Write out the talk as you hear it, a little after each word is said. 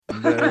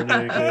Bare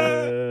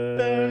naked.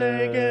 Bare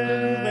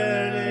naked.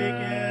 Bare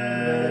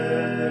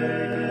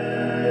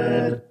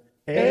naked.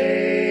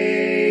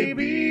 ABCs.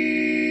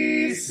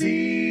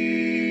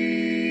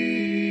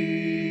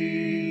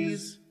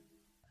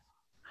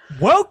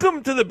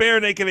 Welcome to the Bare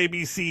Naked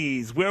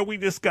ABCs, where we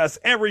discuss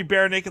every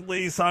Bare Naked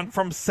Ladies song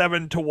from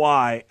 7 to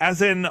Y.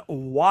 As in,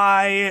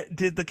 why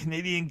did the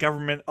Canadian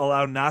government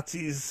allow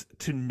Nazis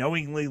to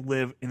knowingly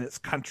live in its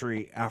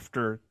country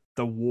after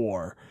the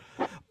war?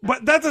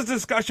 But that's a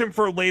discussion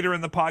for later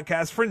in the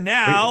podcast. For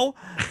now,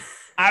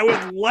 I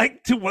would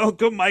like to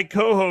welcome my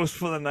co-host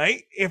for the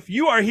night. If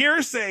you are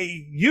here,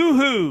 say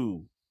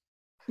yoo-hoo.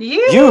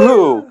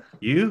 Yoo-hoo.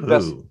 Yoo-hoo.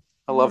 Best.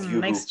 I love you.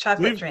 Nice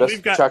chocolate drink.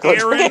 We've got Chocolate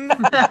Aaron,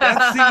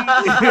 Betsy,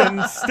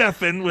 and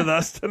Stefan with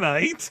us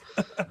tonight.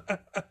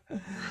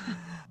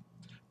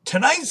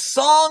 Tonight's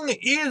song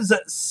is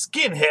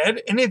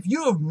Skinhead, and if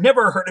you have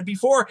never heard it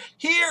before,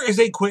 here is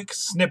a quick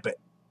snippet.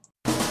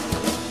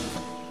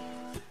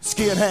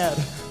 Skinhead,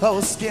 oh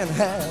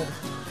skinhead.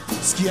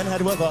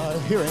 Skinhead with a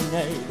hearing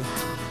aid.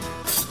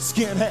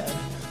 Skinhead,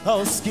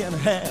 oh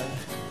skinhead.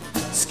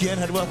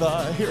 Skinhead with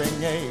a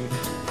hearing aid.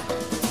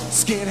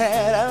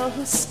 Skinhead, oh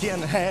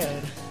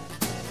skinhead.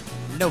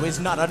 No,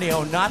 he's not a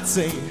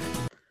neo-Nazi.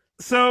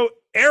 So,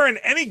 Aaron,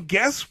 any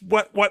guess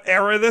what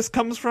era this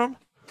comes from?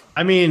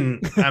 I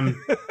mean,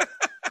 I'm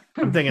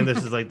thinking this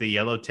is like the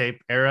yellow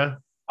tape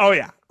era. Oh,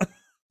 yeah.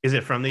 Is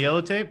it from the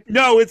yellow tape?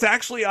 No, it's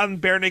actually on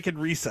Bare Naked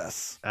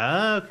Recess.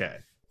 Okay.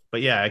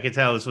 But yeah, I could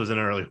tell this was an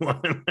early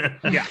one.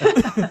 Yeah.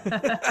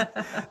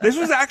 This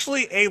was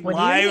actually What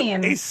do you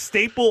mean? a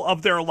staple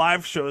of their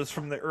live shows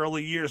from the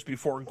early years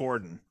before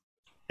Gordon.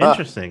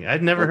 Interesting.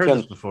 I'd never heard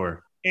this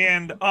before.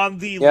 And on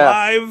the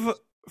live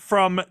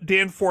from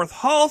Danforth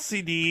Hall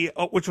CD,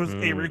 which was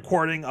a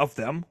recording of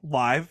them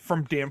live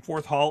from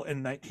Danforth Hall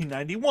in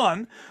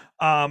 1991,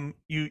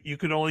 you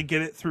could only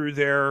get it through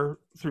their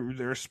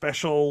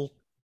special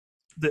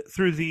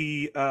through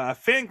the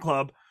fan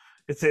club.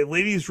 It's a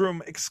ladies'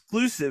 room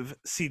exclusive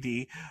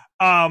CD.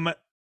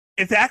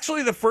 It's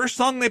actually the first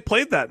song they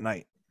played that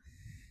night.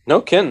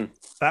 No kidding.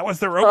 That was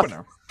their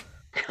opener.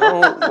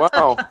 Oh,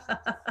 wow.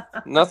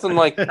 Nothing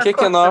like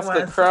kicking off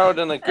the was. crowd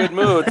in a good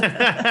mood. You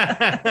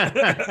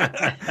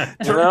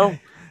know?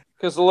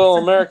 Because the little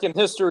American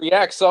History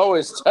X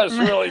always does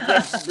really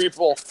good for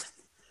people.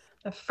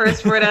 The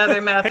first word out of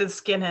their mouth is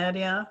skinhead,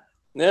 yeah.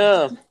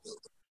 Yeah.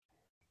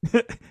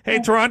 Hey,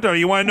 Toronto,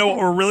 you want to know what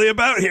we're really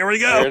about? Here we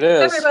go. There it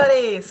is.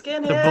 Everybody,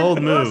 skinhead. It's a bold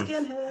oh, move.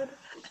 Skinhead.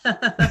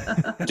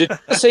 Did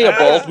you say a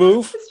bald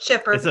move? It's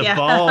chipper. It's a yeah.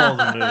 bald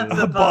move. It's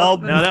a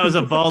bald move. No, that was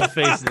a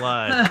bald-faced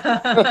lie.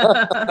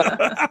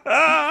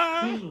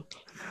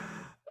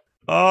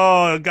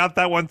 Oh, got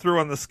that one through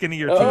on the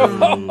skinnier too.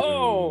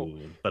 Oh,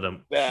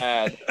 But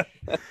bad.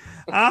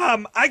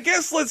 I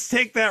guess let's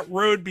take that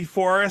road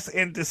before us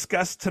and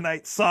discuss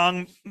tonight's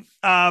song.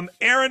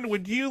 Aaron,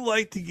 would you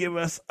like to give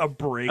us a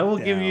breakdown? I will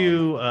give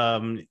you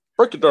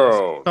Break it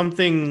down.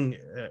 something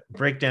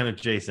breakdown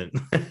adjacent.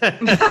 I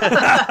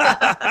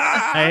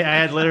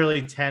had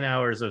literally 10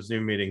 hours of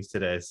Zoom meetings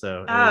today,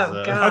 so it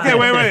was, God. Okay,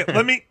 wait.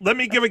 Let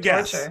me give a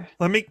guess. Torture.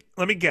 Let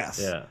me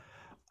guess. Yeah.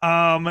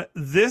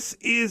 This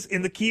is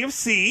in the key of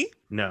C.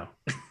 No.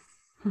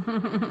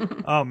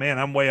 Oh man,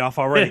 I'm way off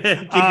already.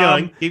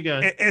 Keep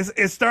going.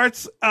 It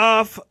starts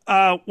off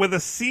with a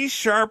C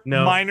sharp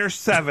No. minor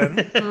 7.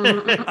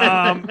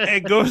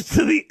 It goes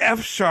to the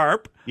F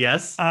sharp.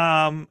 Yes.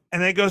 And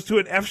then it goes to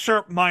an F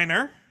sharp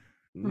minor.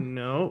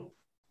 No.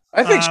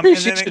 I think And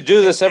she then should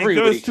do this every It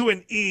goes week. to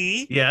an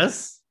E.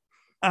 Yes.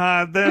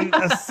 Then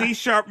a C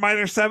sharp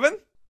minor 7.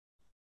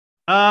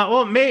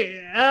 Okay,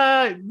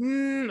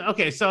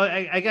 so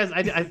I guess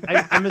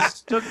I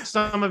mistook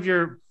some of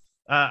your.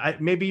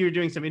 Maybe you're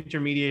doing some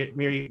intermediate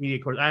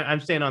chords. I'm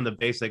staying on the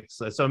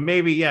basics, so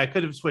maybe I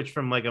could have switched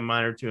from like a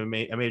minor to a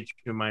major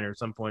to a minor at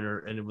some point,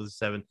 and it was a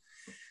 7.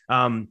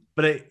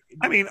 But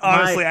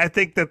honestly, I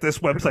think that this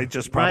website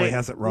just probably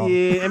has it wrong.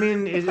 Yeah, I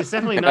mean, it's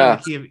definitely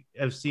not in the key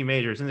of C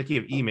major. It's in the key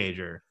of E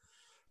major.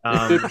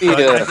 It could be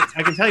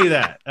I can tell you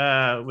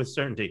that with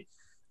certainty.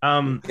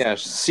 Yeah,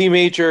 C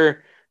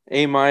major,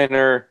 A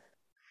minor,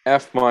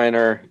 F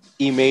minor,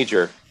 E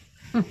major.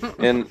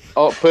 And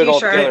I'll put it all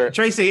T-shirt. together.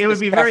 Tracy, it would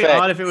be very perfect.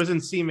 odd if it was in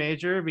C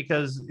major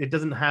because it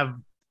doesn't have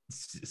a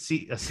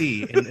C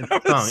in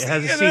the song. It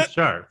has a C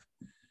sharp,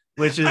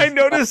 which is. I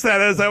noticed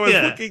that as I was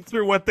looking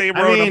through what they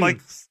wrote. I'm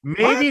like,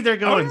 maybe what? they're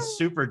going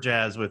super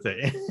jazz with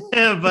it,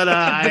 but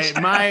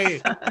my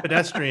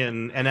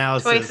pedestrian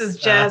analysis. Twice as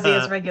jazzy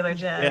as regular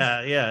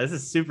jazz. Yeah, this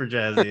is super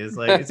jazzy. It's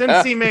like it's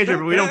in C major,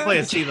 but we don't play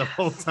a C the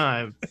whole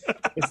time.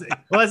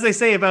 Well, as they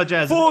say about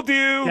jazz, fooled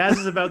you. Jazz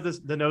is about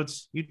the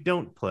notes you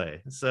don't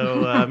play.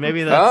 So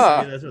maybe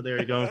that's what they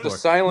were going for. The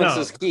silence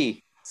is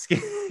key.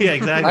 Yeah,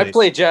 exactly. I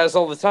play jazz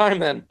all the time.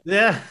 Then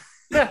Yeah.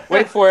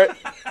 wait for it.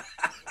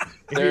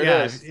 There it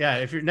is. Yeah.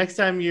 If you're next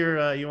time you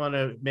want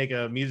to make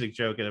a music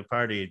joke at a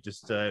party,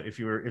 just if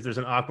there's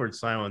an awkward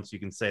silence, you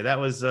can say that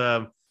was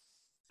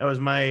That was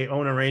my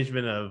own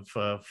arrangement of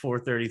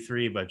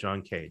 433 by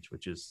John Cage,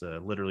 which is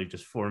literally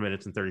just 4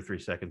 minutes and 33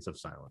 seconds of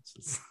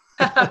silence.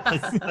 So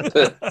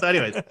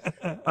anyways,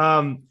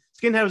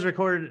 Skinhead was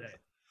recorded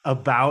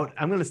about,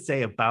 I'm going to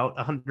say about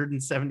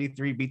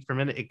 173 beats per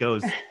minute.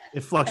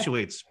 It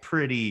fluctuates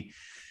pretty.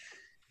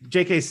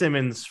 J.K.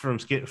 Simmons from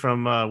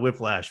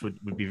Whiplash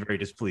would be very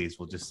displeased,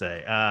 we'll just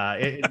say.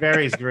 It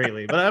varies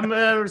greatly, but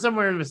I'm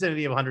somewhere in the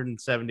vicinity of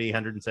 170,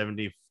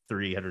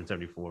 173,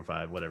 174,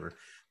 5, whatever,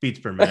 beats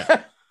per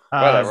minute.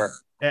 Whatever.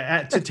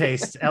 To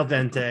taste, al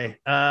dente.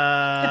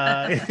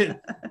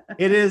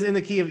 It is in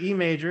the key of E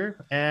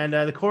major, and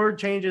the chord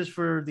changes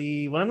for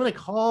what I'm going to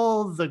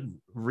call the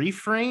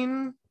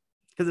refrain,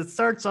 because it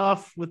starts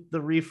off with the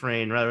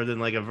refrain rather than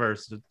like a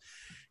verse.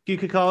 You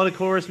could call it a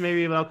chorus,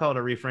 maybe, but I'll call it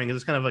a refrain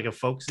because it's kind of like a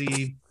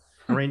folksy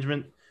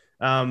arrangement.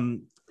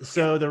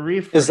 So the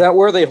refrain, is that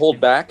where they hold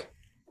back?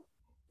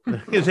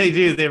 They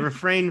do. They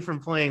refrain from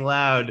playing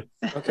loud.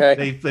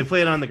 Okay. They play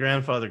it on the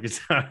grandfather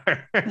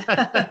guitar.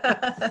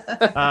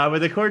 But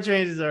the chord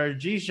changes are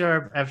G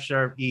sharp, F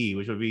sharp, E,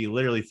 which would be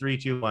literally 3,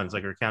 2, 1. It's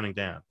like we're counting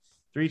down.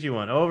 3, 2,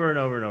 1, over and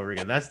over and over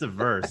again. That's the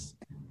verse.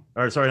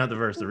 Or sorry, not the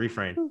verse, the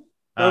refrain.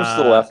 I'm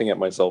still laughing at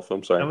myself.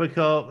 I'm sorry. I would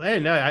call. Hey,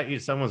 no,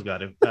 someone's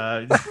got it.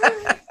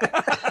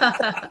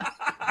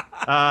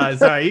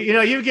 Sorry,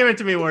 you've given it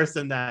to me worse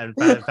than that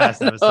in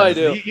past episodes. I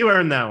do. You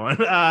earned that one.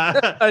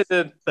 I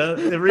did.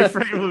 The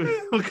refrain,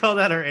 we'll call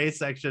that our A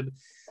section.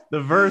 The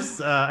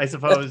verse, I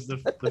suppose,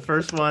 the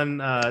first one,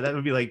 that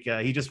would be like,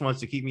 he just wants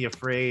to keep me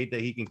afraid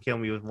that he can kill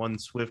me with one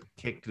swift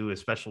kick to a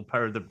special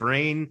part of the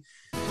brain.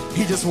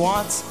 He just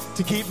wants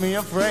to keep me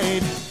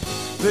afraid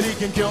that he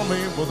can kill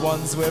me with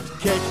one swift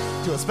kick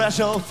to a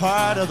special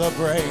part of the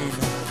brain.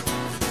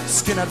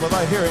 Skinhead with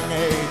a hearing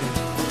aid.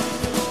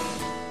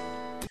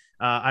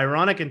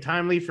 Ironic and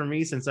timely for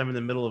me since I'm in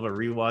the middle of a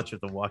rewatch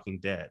of The Walking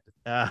Dead.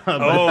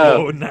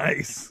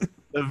 Nice.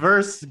 The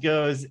verse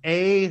goes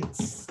A,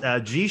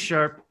 G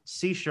sharp,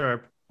 C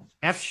sharp,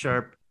 F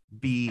sharp,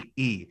 B,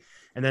 E,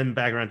 and then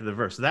back around to the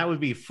verse. So that would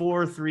be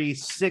 4, 3,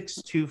 6,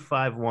 2,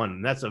 5, 1.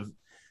 And that's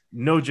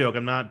no joke.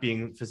 I'm not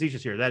being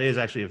facetious here. That is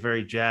actually a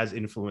very jazz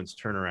influenced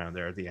turnaround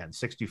there at the end.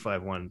 6, 2,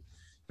 5, 1.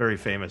 Very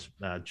famous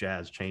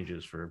jazz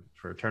changes for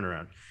a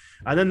turnaround.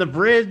 And then the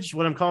bridge,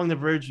 what I'm calling the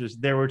bridge is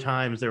there were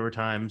times,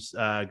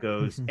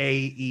 goes A,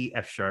 E,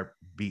 F sharp,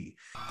 B.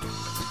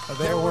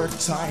 There were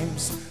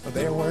times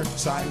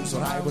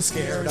when I was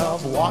scared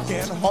of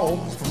walking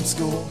home from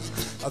school.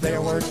 There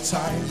were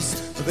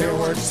times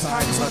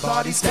I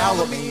thought he'd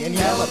scowl at me and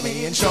yell at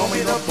me and show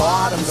me the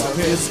bottoms of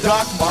his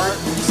Doc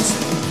Martens.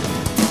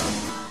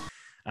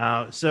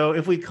 So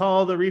if we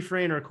call the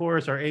refrain or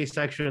chorus our A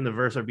section, the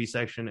verse our B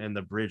section, and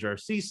the bridge our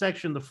C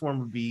section, the form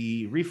would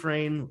be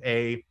refrain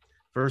A,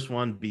 verse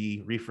 1,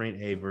 B,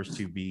 refrain A, verse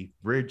 2, B,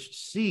 bridge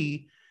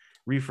C,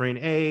 refrain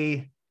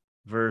A,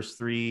 verse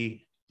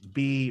 3,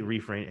 B,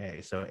 refrain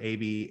A. So A,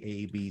 B,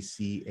 A, B,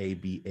 C, A,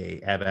 B,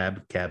 A,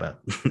 ab, cabba.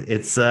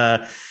 It's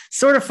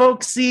sort of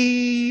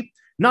folksy,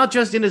 not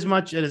just in as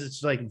much as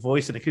it's like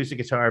voice and acoustic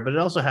guitar, but it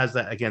also has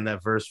that, again,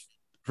 that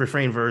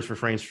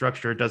refrain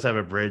structure. It does have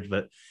a bridge,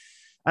 but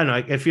I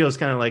don't know. It feels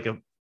kind of like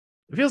an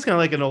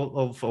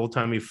old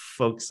timey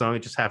folk song.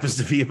 It just happens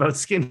to be about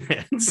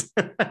skinheads,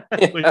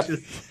 which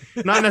is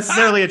not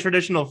necessarily a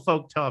traditional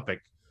folk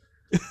topic.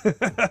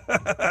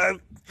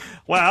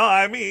 Well,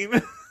 I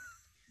mean,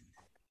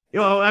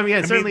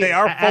 certainly they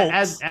are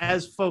folks.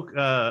 As folk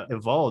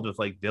evolved with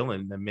like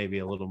Dylan, then maybe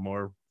a little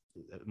more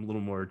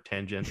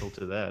tangential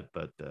to that.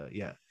 But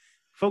yeah.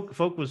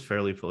 Folk was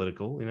fairly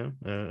political,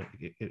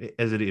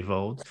 as it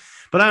evolved.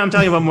 But I'm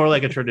talking about more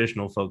like a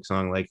traditional folk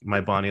song, like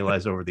My Bonnie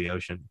Lies Over the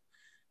Ocean.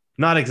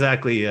 Not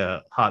exactly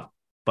hot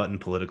button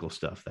political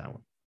stuff, that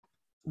one.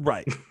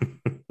 Right.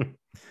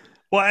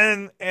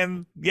 Well,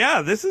 and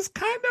yeah, this is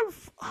kind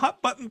of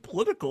hot button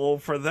political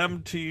for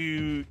them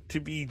to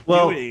be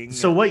doing.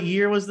 So what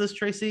year was this,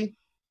 Tracy?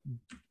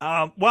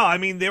 Well, I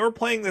mean, they were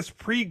playing this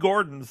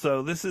pre-Gordon,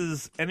 so this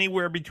is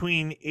anywhere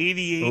between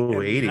 88 and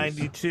 80s.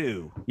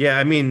 92. Yeah,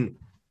 I mean,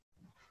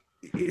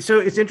 so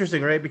it's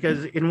interesting, right?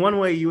 Because in one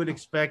way you would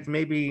expect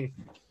maybe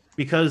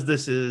because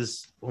this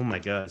is, oh my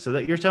God. So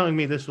that you're telling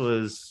me this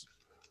was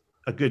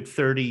a good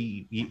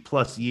 30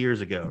 plus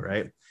years ago,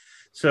 right?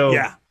 So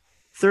yeah,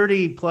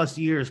 30 plus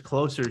years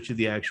closer to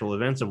the actual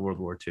events of World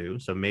War II.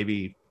 So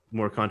maybe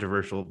more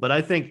controversial, but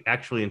I think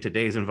actually in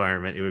today's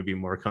environment, it would be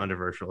more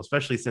controversial,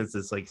 especially since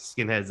it's like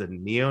skinheads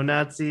and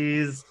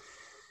neo-Nazis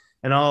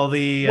and all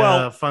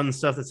the fun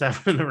stuff that's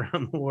happening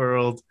around the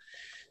world.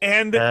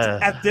 And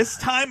at this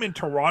time in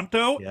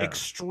Toronto,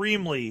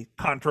 extremely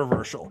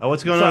controversial. Oh,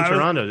 what's going on in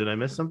Toronto? Did I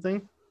miss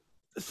something?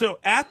 So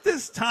at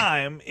this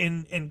time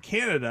in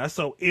Canada,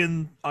 so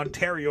in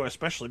Ontario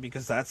especially,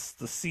 because that's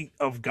the seat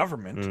of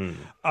government,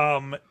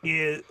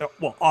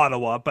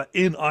 Ottawa, but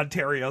in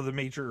Ontario, the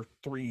major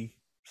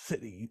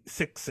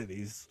six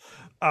cities,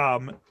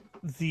 one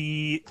of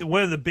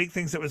the big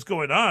things that was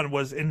going on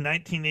was in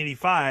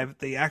 1985,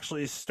 they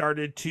actually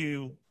started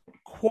to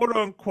quote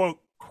unquote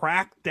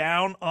crack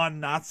down on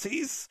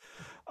Nazis.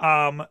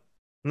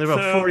 And they're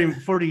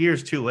about 40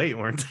 years too late,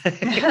 weren't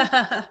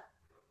they?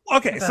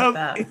 Okay, so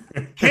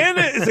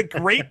Canada is a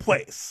great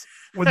place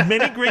with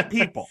many great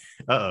people.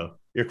 Uh-oh,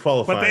 you're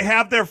qualifying. But they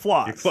have their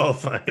flaws. You're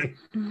qualifying.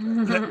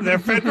 Their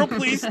federal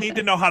police need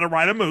to know how to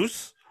ride a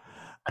moose.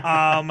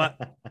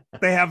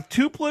 They have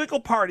two political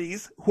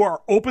parties who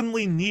are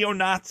openly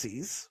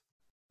neo-Nazis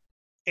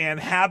and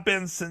have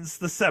been since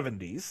the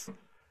 70s.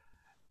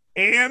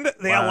 And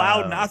they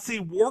allow Nazi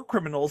war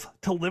criminals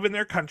to live in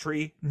their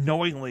country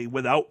knowingly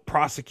without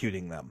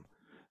prosecuting them.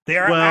 They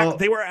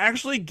were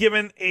actually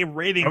given a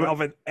rating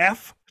of an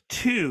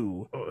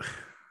F2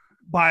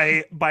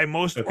 by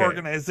most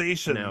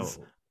organizations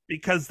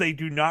because they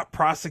do not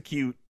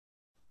prosecute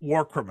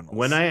war criminals.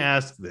 When I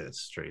ask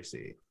this,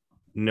 Tracy,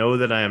 know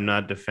that I am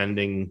not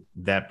defending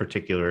that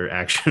particular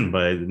action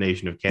by the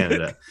nation of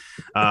Canada.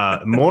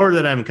 More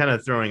that I'm kind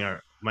of throwing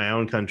my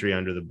own country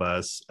under the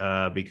bus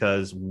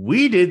because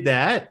we did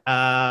that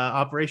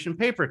Operation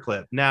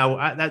Paperclip.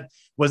 Now,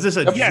 was this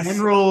a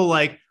general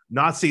like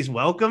Nazis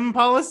welcome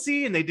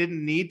policy, and they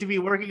didn't need to be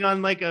working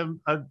on like a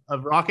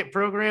rocket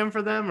program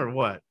for them, or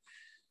what?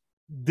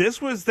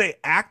 This was, they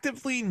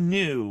actively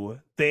knew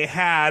they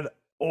had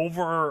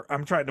over,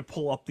 I'm trying to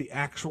pull up the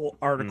actual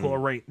article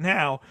right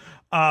now,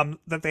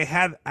 that they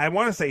had, I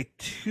want to say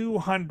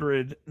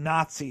 200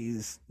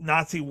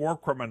 Nazi war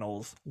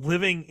criminals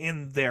living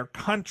in their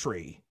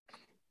country.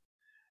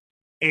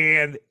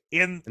 And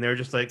they were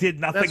just like, did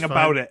nothing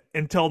about it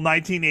until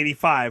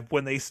 1985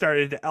 when they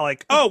started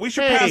like, we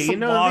should pass some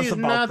laws these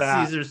about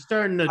Nazis that. Are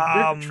starting to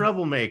grip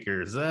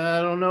troublemakers.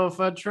 I don't know if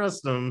I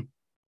trust them.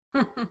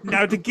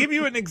 Now, to give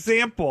you an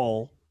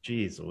example,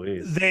 jeez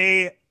Louise.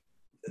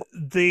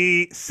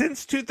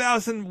 Since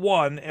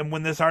 2001, and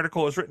when this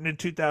article was written in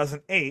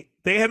 2008,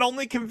 they had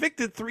only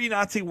convicted 3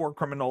 Nazi war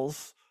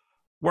criminals,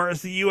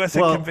 whereas the U.S.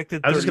 had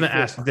convicted 34. I was just going to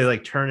ask, did they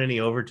like turn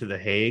any over to the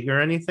Hague or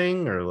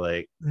anything, or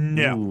like,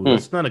 no,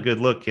 that's not a good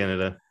look,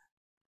 Canada.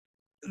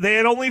 They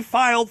had only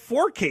filed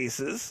 4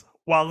 cases,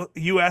 while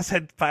the U.S.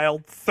 had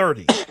filed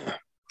 30,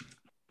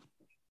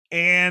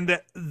 and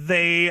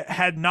they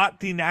had not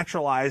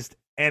denaturalized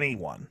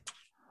anyone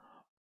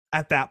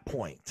at that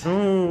point.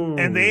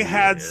 And they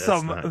had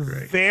some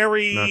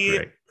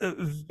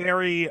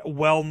very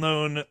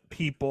well-known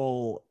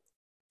people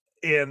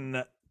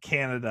in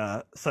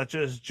Canada, such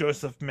as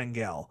Joseph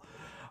Mengele.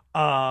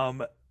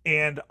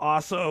 And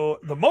also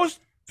the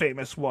most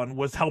famous one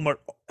was Helmut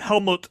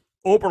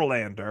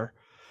Oberlander,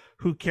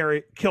 who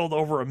killed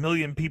over 1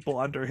 million people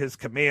under his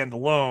command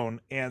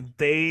alone. And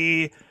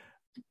it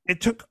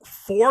took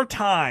 4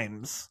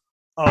 times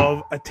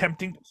of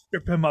attempting to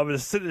strip him of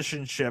his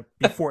citizenship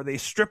before they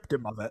stripped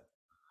him of it.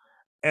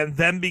 And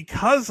then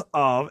because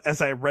of,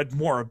 as I read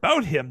more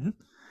about him,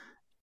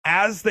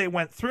 as they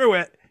went through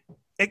it,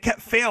 it kept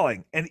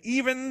failing. And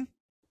even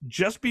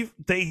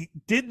they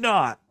did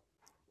not.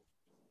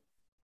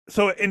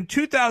 So in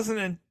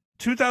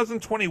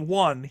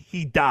 2021,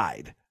 he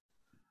died.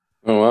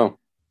 Oh, wow.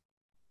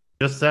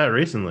 Just that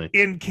recently.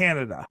 In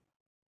Canada.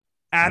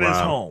 At his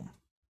home.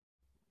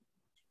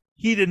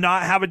 He did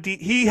not have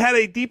he had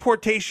a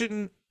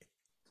deportation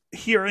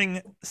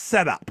hearing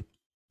set up.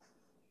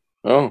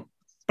 Oh.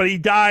 But he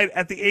died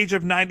at the age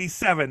of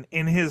 97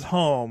 in his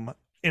home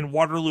in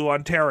Waterloo,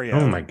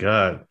 Ontario. Oh my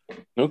God.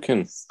 No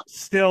kidding.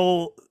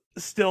 Still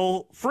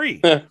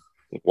free.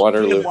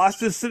 Waterloo. He had lost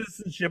his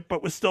citizenship,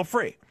 but was still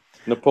free.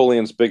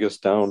 Napoleon's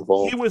biggest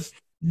downfall. He was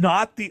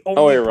not the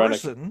only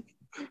person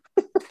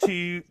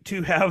to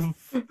have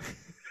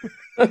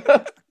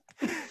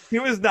he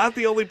was not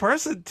the only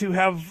person to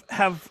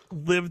have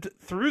lived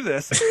through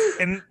this.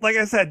 And like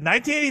I said,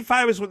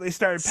 1985 is when they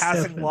started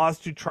passing laws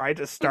to try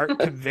to start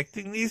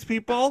convicting these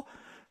people.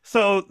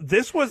 So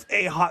this was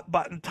a hot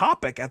button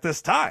topic at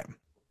this time.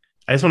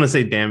 I just want to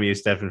say damn you,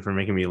 Stefan, for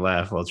making me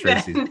laugh while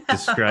Tracy's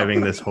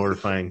describing this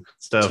horrifying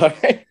stuff.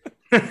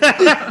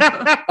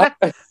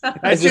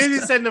 As soon as you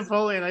said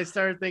Napoleon, I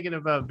started thinking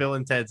about Bill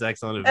and Ted's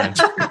Excellent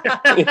Adventure. I'd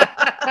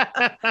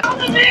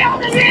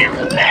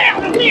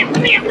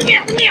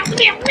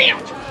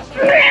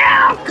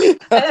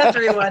have to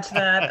rewatch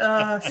that.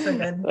 Oh, so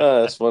good.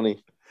 That's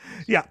funny.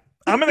 Yeah.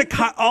 I'm going to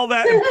cut all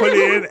that and put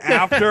it in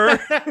after.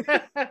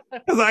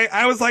 Because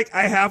I was like,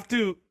 I have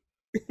to.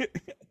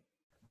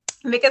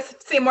 Make us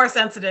seem more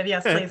sensitive.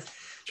 Yes, please.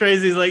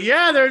 Tracy's like,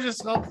 yeah, they're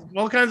just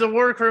all kinds of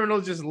war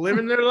criminals just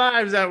living their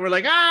lives out. We're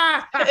like,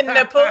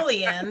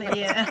 Napoleon.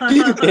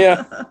 Yeah.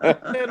 Yeah.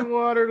 And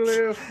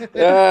Waterloo.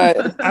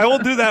 I will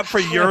do that for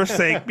your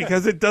sake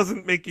because it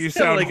doesn't make you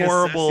sound like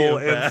horrible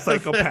and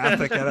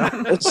psychopathic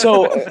enough.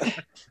 So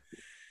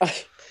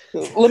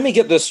let me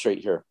get this straight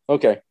here.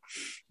 Okay.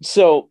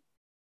 So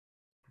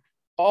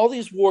all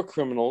these war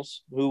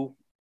criminals who,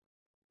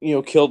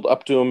 killed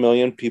up to 1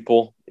 million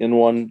people in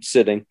one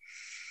sitting,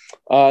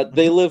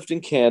 they lived in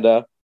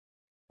Canada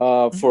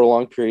for a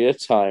long period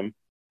of time,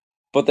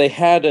 but they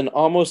had an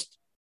almost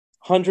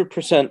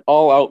 100%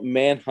 all-out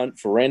manhunt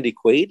for Randy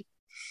Quaid.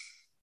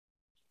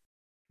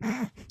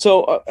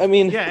 So,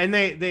 yeah, and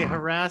they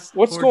harassed.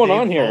 What's going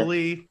on here?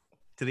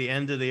 To the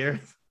end of the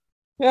earth.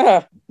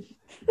 Yeah.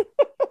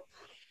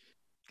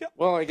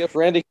 Well, I guess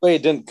Randy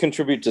Quaid didn't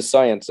contribute to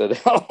science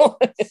at all.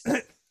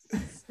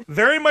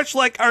 Very much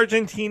like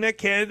Argentina,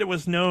 Canada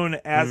was known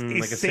as a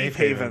like safe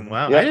haven.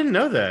 Wow, Yep. I didn't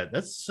know that.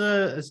 That's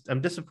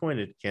I'm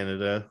disappointed,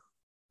 Canada.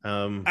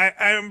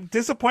 I'm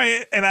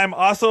disappointed, and I'm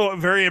also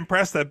very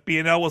impressed that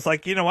B&L was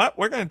like, you know what,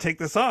 we're going to take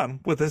this on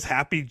with this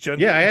happy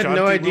I had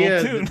no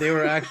idea tune. that they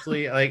were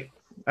actually like.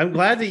 I'm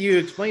glad that you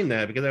explained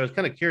that because I was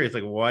kind of curious,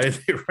 like, why did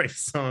they write a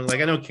song?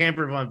 Like, I know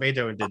Camper Von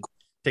Beethoven did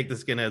 "Take the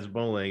Skinheads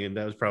Bowling," and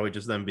that was probably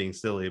just them being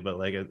silly. But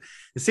like, it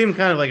seemed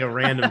kind of like a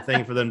random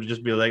thing for them to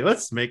just be like,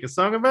 "Let's make a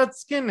song about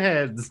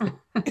skinheads."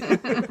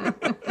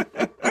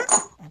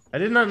 I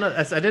did not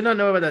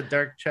know about that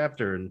dark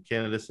chapter in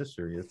Canada's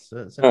history. It's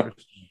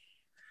interesting.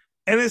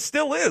 And it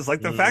still is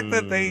like the fact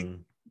that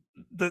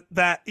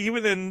that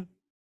even in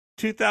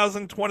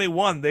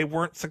 2021 they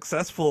weren't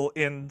successful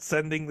in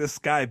sending this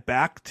guy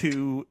back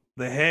to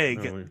The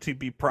Hague to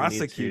be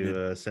prosecuted. We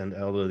need to send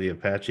Aldo the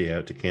Apache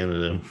out to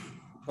Canada.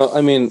 Well,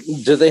 I mean,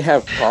 do they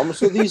have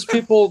problems with these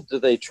people? Do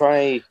they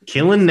try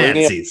killing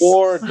Nazis?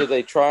 Or do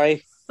they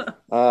try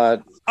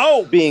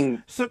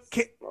being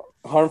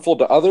harmful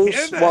to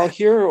others while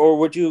here, or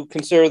would you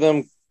consider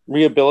them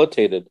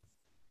rehabilitated?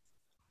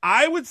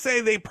 I would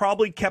say they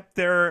probably kept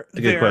their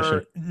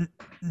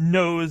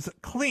nose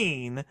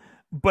clean,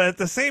 but at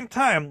the same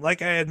time,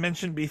 like I had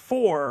mentioned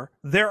before,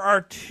 there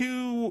are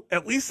two,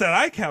 at least that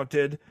I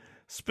counted,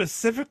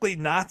 specifically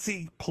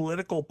Nazi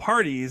political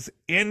parties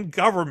in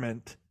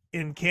government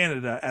in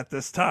Canada at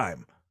this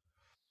time.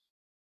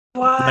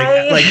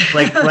 Why?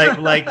 Like,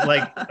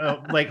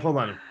 hold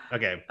on.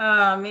 Okay.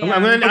 Man.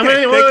 I'm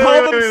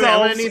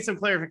gonna need some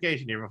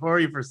clarification here before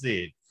you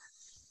proceed.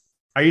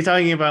 Are you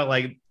talking about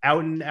like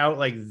out and out,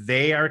 like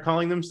they are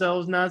calling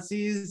themselves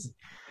Nazis,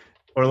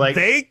 or like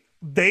they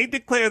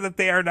declare that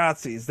they are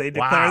Nazis? They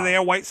declare they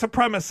are white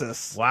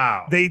supremacists.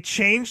 Wow. They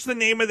changed the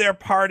name of their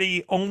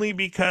party only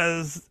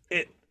because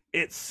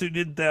it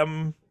suited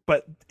them,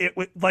 but it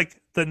was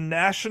like the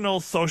National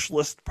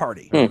Socialist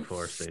Party. Of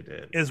course they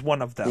did. Is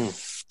one of them.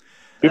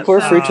 People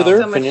are free to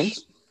their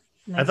opinions.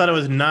 I thought it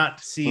was not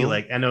C,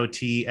 like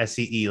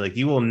NOTSEE. Like,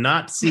 you will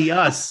not see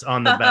us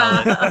on the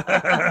ballot.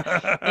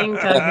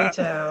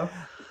 Incognito.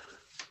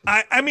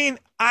 I mean,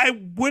 I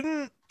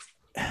wouldn't.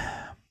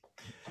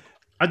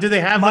 Do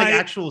they have like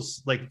actual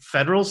like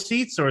federal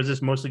seats, or is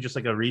this mostly just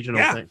like a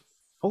regional thing?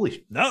 Holy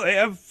shit! No, they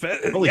have.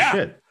 Holy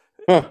shit!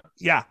 Huh.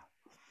 Yeah.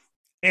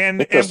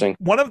 And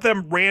one of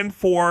them ran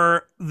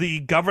for the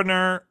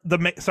governor,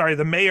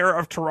 the mayor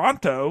of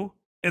Toronto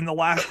in the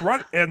last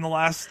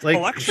like,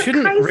 election.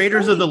 Shouldn't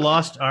Raiders of the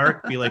Lost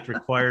Ark be like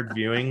required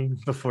viewing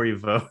before you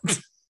vote?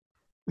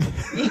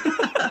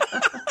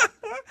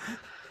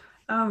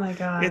 Oh my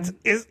god!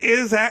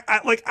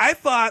 I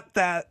thought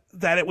that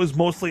it was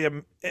mostly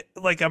a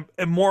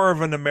more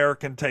of an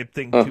American type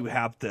thing to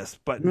have this,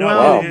 but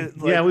no,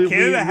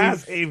 Canada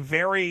has a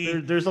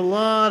very. There's a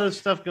lot of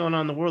stuff going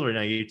on in the world right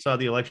now. You saw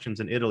the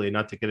elections in Italy.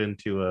 Not to get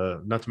into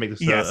not to make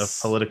this a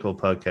political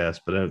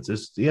podcast, but it's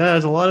just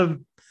there's a lot of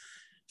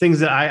things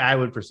that I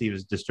would perceive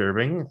as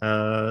disturbing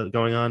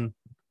going on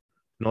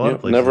in a lot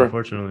of places. Never,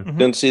 unfortunately,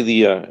 didn't see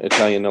the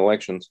Italian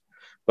elections,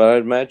 but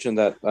I'd imagine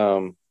that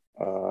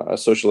a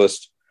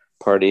socialist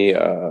party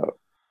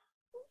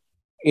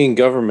in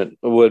government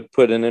would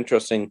put an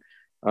interesting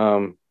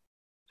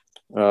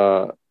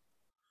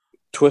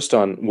twist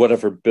on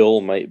whatever bill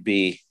might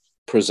be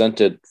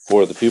presented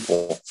for the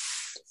people.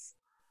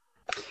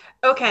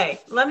 Okay,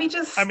 let me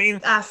just. I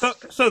mean,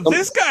 so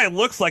this guy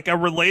looks like a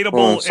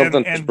relatable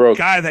and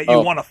guy that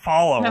you want to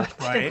follow,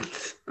 right?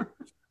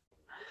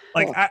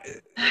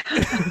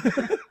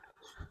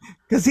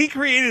 Because he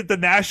created the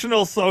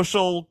National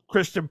Social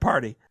Christian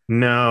Party.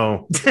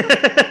 No.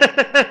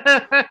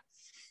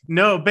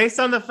 No, based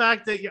on the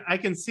fact that I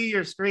can see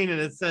your screen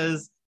and it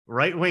says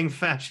right-wing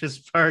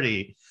fascist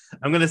party,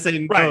 I'm going to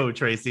say no,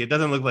 Tracy. It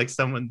doesn't look like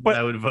someone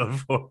I would vote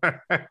for.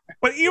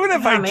 But even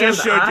if I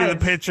just showed you the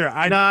picture,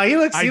 he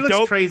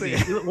looks crazy.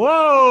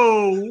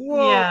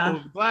 Whoa.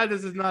 Yeah. Glad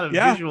this is not a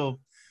visual.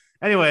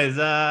 Anyways,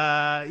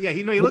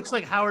 he looks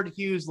like Howard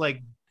Hughes,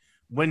 like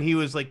when he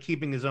was like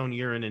keeping his own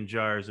urine in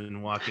jars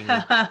and walking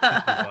with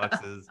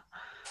boxes.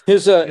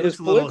 His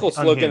political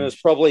slogan is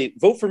probably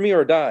 "Vote for me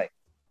or die."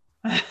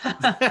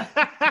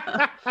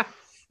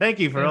 Thank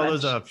you for all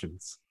those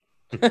options.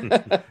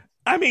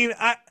 I mean,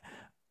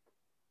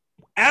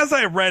 as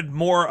I read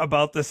more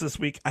about this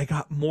week, I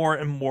got more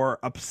and more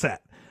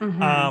upset.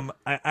 Mm-hmm.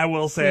 I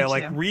will say,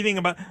 reading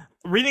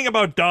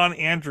about Don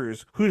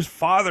Andrews, whose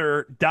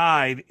father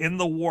died in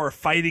the war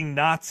fighting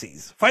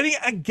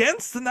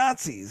against the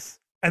Nazis,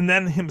 and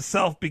then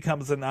himself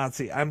becomes a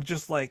Nazi. I'm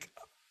just like,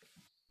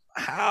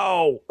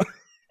 how?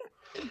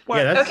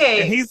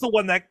 Okay. And he's the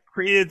one that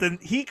created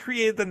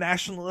the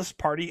Nationalist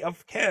Party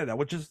of Canada,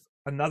 which is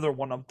another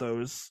one of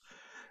those,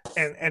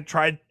 and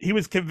he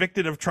was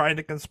convicted of trying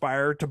to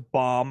conspire to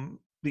bomb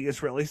the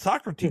Israeli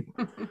soccer team.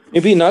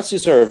 Maybe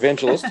Nazis are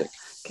evangelistic.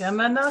 Come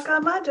and knock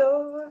on my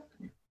door.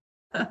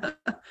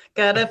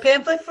 Got a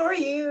pamphlet for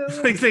you.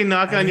 Like they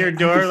knock on your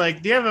door,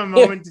 like, do you have a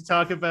moment to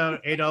talk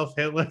about Adolf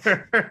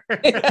Hitler?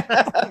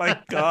 Oh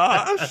my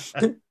gosh.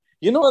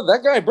 You know what?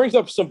 That guy brings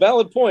up some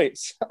valid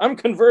points. I'm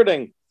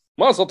converting.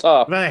 Mazel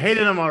tov. But I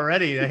hated them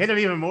already. I hate them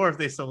even more if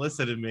they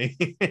solicited me.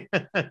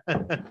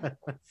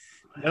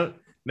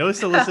 No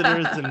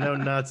solicitors and no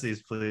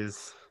Nazis,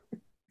 please.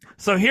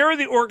 So here are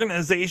the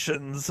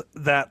organizations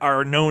that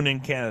are known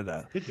in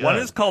Canada. One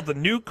is called the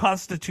New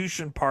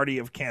Constitution Party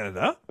of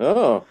Canada.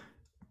 Oh.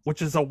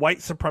 Which is a white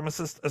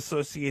supremacist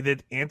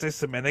associated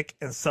anti-Semitic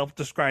and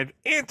self-described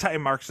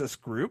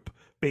anti-Marxist group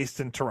based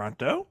in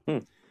Toronto.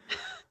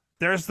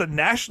 There's the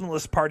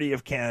Nationalist Party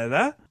of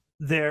Canada,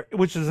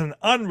 which is an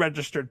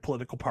unregistered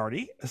political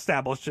party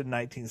established in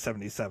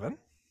 1977.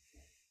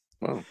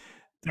 Oh.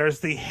 There's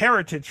the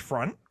Heritage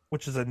Front,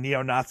 which is a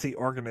neo-Nazi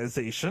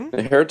organization.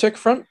 The Heretic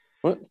Front?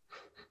 What?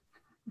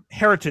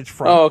 Heritage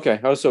Front. Oh, okay.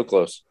 I was so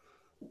close.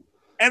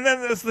 And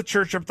then there's the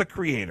Church of the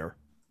Creator.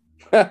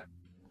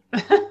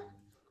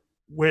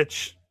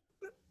 Which,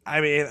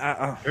 I mean,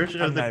 Church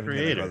of the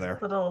Creator. Go there.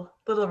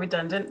 Little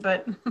redundant,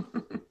 but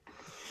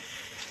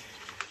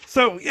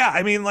so yeah,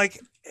 I mean, like,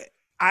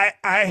 I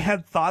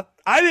had thought,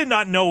 I did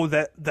not know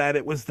that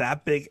it was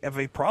that big of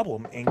a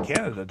problem in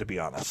Canada, to be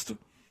honest.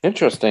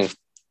 Interesting.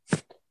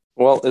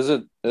 Well,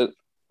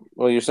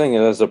 well, you're saying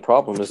it as a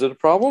problem. Is it a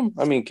problem?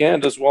 I mean,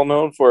 Canada's well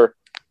known for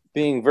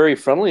being very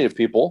friendly to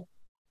people.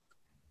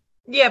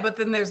 yeah, but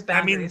then there's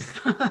boundaries.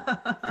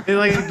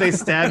 They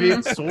stab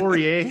you.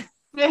 Sorry, eh?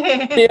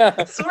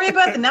 Yeah. Sorry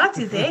about the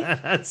Nazis,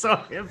 eh?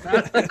 Sorry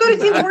about Let's go to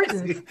Tim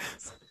Hortons.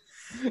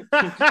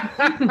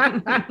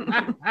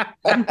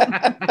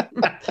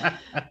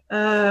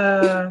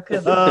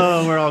 Good Lord.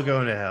 Oh, we're all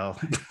going to hell.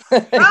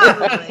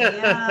 Probably,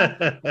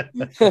 yeah.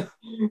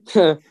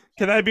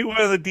 Can I be one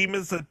of the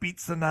demons that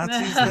beats the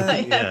Nazis? Yeah, Then?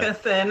 I was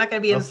gonna say, I'm not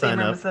gonna be in the same sign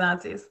room up. as the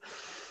Nazis.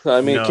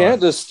 I mean, No.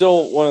 Canada's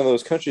still one of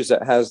those countries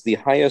that has the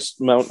highest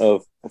amount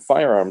of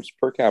firearms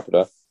per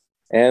capita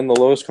and the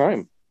lowest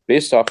crime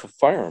based off of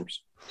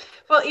firearms.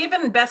 Well,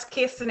 even best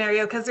case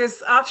scenario, because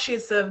there's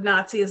offshoots of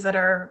Nazis that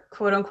are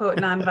quote unquote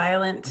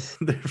nonviolent,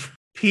 They're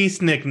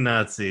peacenik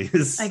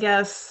Nazis. I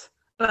guess.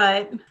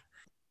 But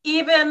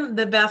even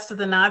the best of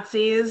the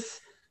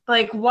Nazis,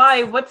 like,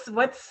 why? What's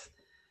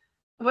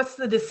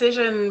the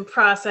decision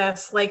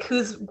process? Like,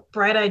 whose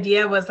bright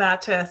idea was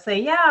that to say,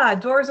 yeah,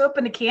 doors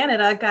open to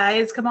Canada,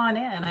 guys, come on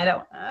in? I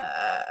don't.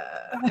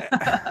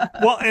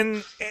 Well,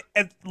 and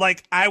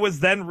like I was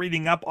then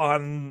reading up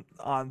on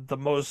the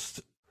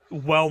most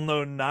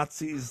well-known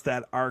Nazis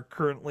that are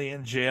currently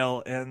in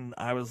jail, and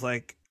I was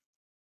like,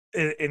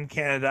 in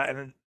Canada,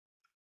 and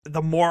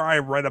the more I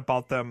read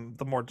about them,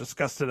 the more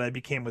disgusted I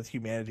became with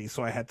humanity.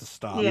 So I had to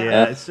stop.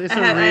 Yeah. It's I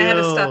had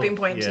a real- stopping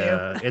point, too.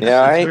 It's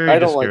very I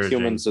don't like discouraging.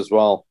 humans as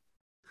well.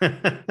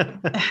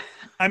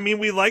 I mean,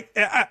 we like.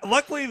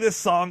 Luckily, this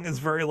song is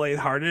very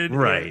lighthearted,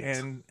 Right.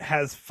 and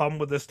has fun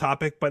with this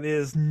topic, but it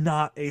is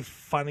not a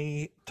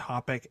funny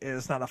topic. It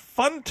is not a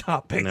fun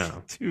topic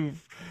No.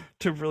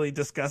 to really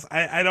discuss.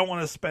 I don't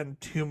want to spend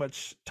too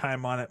much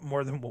time on it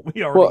more than what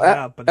we already Well,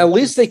 have. But at it's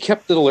least they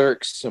kept the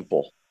lyrics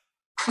simple.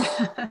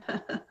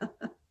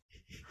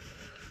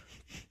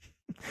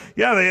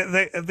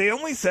 yeah, they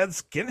only said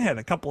skinhead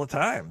a couple of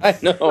times. I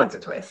know. Once or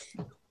twice.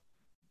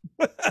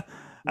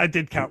 I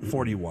did count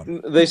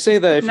 41. They say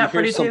that if Not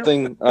you hear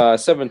 42? something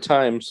 7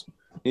 times,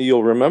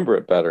 you'll remember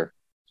it better.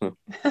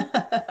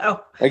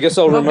 Oh, I guess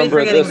I'll Won't be remember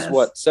forgetting this, this.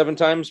 what, 7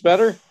 times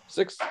better?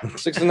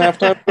 6.5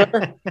 times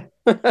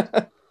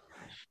better?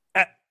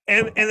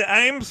 And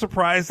I am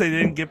surprised they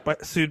didn't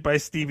get sued by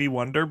Stevie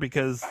Wonder,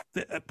 because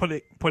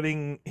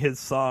putting his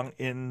song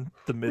in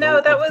the middle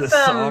No, that of was,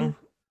 this song.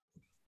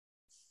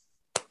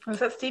 was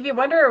that Stevie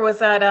Wonder or was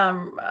that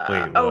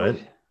Wait, what?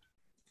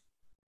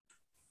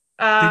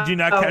 Did you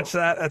not catch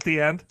that at the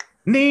end?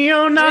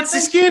 Neo-Nazi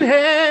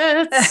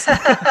skinheads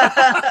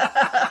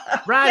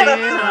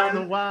riding Yeah, on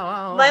the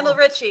wall. Lionel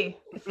Richie.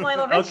 It's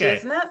Lionel Richie, Okay.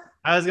 isn't it?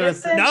 I was gonna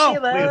say Isn't no, she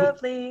wait,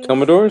 lovely?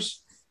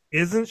 Commodores?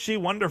 Isn't she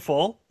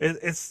wonderful?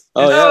 It's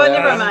Oh, it's yeah,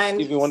 never yeah. mind.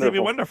 Stevie Wonderful. Stevie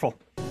Wonderful.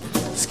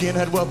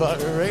 Skinhead will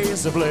but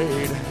razor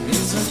blade.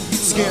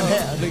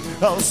 Skinhead,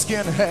 oh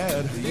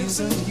skinhead.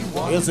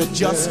 Is it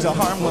just a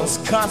harmless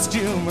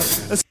costume?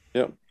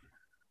 Yep.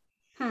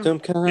 Hmm. Some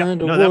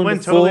kind of no, that went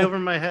wonderful. totally over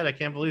my head. I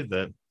can't believe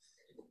that.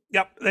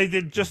 Yep, they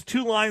did just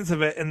 2 lines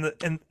of it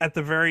in at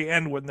the very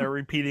end when they're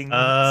repeating Oh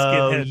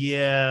skinhead.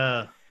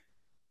 yeah.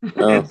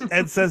 Oh.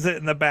 Ed says it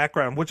in the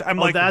background, which I'm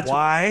like, that's-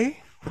 why?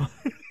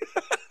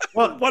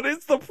 Well, What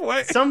is the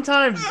point?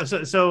 sometimes.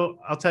 So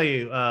I'll tell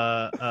you.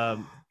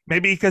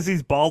 Maybe because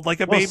he's bald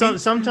like a Well, baby.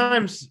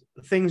 sometimes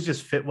things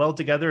just fit well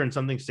together and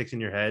something sticks in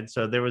your head.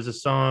 So there was a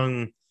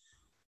song,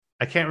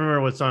 I can't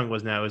remember what song it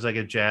was now. It was like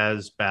a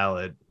jazz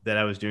ballad that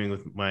I was doing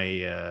with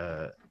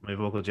my my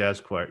vocal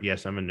jazz choir.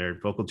 Yes, I'm a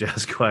nerd. Vocal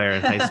jazz choir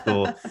in high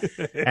school.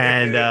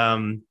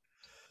 And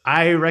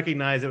I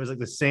recognized it was like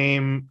the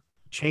same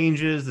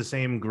changes, the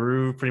same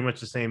groove, pretty much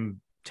the same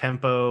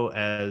tempo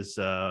as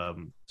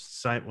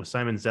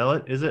Simon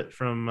Zealot, is it,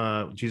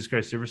 from Jesus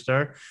Christ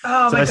Superstar?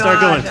 Oh So my I start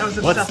god, going, I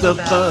was what's obsessed the with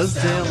that. buzz?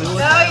 Tell me Oh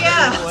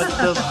yeah. what's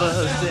the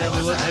buzz? Tell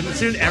me what. And as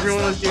soon as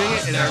everyone was doing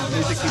it, and our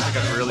music teacher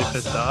got really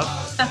pissed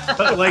off.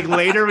 But like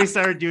later, we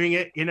started doing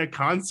it in a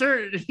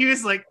concert. He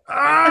was like,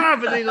 ah,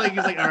 but then like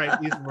he's like, all right,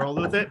 please roll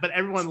with it. But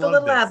everyone Just a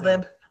loved little it. ad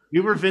lib. So we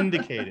were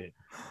vindicated.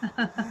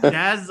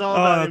 Jazz is all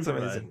about that's improv.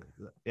 amazing.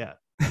 Yeah.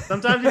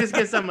 Sometimes you just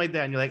get something like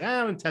that, and you're like, I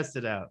haven't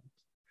tested out.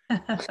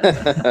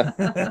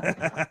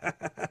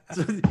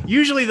 So,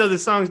 usually, though, the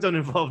songs don't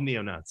involve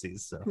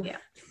neo-Nazis. So Yeah.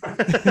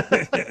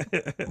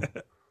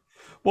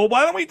 Well,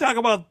 why don't we talk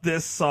about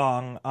this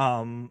song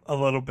a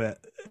little bit?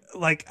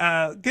 Like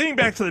getting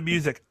back to the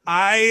music,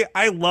 I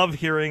love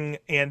hearing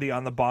Andy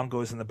on the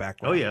bongos in the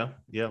background. oh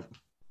yeah,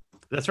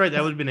 that's right.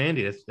 That would have been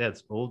Andy.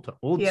 That's old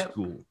Yep.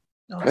 school.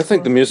 I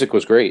think the music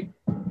was great,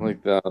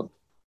 like the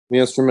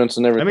instruments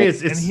and I everything. mean,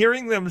 it's And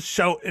hearing them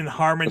shout in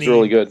harmony, It's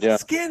really good, yeah.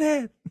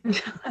 Skinhead.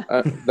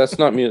 That's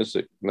not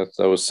music.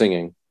 I was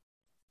singing.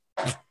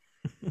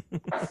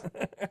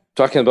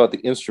 Talking about the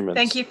instruments.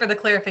 Thank you for the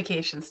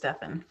clarification,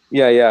 Stefan.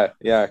 Yeah.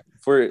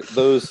 For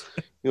those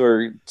who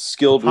are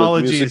skilled with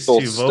apologies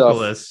musical to stuff,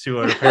 vocalists who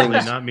are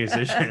apparently not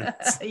musicians.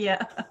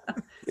 Yeah.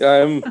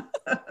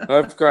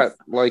 I've got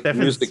like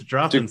Stefan's music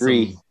dropping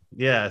degree.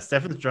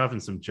 Stefan's dropping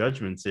some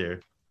judgments here.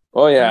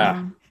 Oh yeah.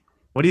 Mm.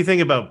 What do you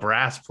think about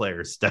brass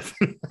players,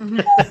 Stefan?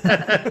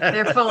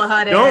 They're full of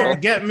hot air.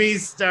 Don't get me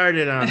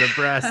started on the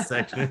brass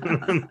section.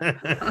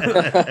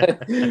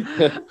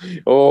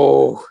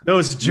 Oh,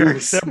 Those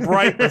jerks. They're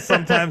bright, but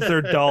sometimes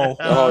they're dull.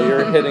 oh,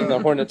 you're hitting the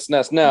hornet's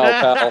nest now,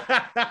 pal.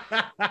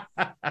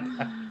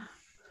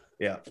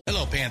 Yeah.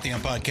 Hello, Pantheon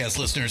podcast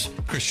listeners.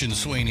 Christian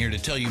Swain here to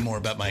tell you more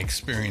about my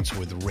experience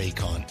with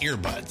Raycon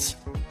earbuds.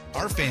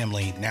 Our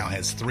family now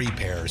has 3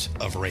 pairs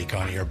of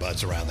Raycon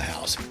earbuds around the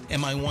house,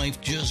 and my wife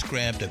just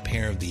grabbed a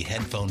pair of the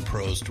Headphone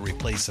Pros to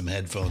replace some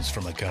headphones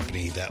from a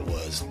company that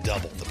was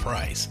double the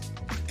price.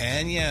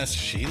 And yes,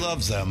 she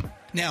loves them.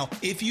 Now,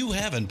 if you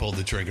haven't pulled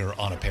the trigger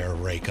on a pair of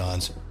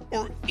Raycons,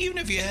 or even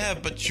if you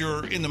have, but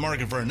you're in the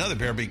market for another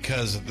pair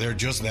because they're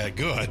just that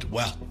good,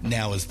 well,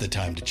 now is the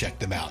time to check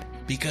them out,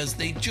 because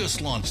they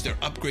just launched their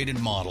upgraded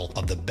model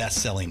of the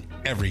best-selling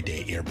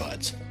everyday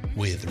earbuds.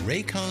 With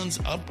Raycon's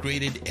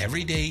upgraded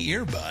everyday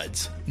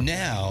earbuds,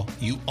 now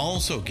you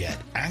also get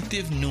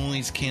active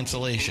noise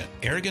cancellation,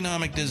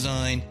 ergonomic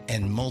design,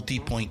 and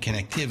multi-point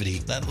connectivity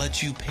that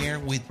lets you pair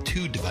with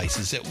 2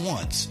 devices at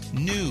once.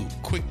 New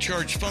quick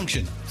charge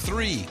function,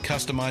 3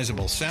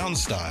 customizable sound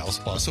styles,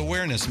 plus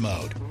awareness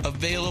mode.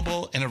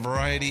 Available in a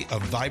variety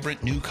of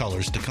vibrant new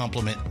colors to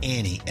complement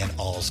any and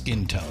all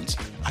skin tones.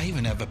 I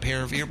even have a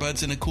pair of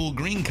earbuds in a cool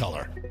green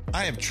color.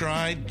 I have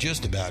tried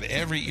just about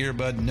every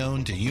earbud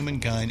known to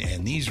humankind,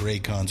 and these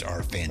Raycons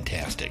are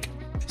fantastic.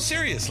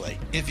 Seriously,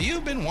 if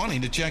you've been wanting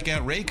to check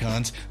out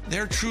Raycons,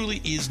 there truly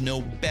is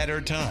no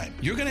better time.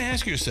 You're going to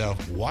ask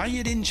yourself why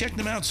you didn't check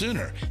them out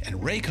sooner, and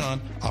Raycon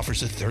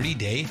offers a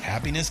 30-day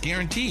happiness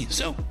guarantee.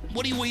 So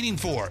what are you waiting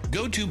for?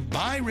 Go to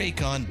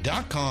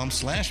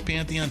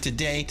buyraycon.com/Pantheon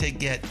today to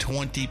get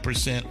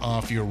 20%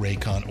 off your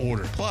Raycon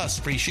order, plus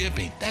free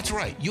shipping. That's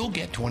right, you'll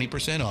get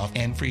 20% off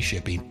and free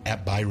shipping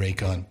at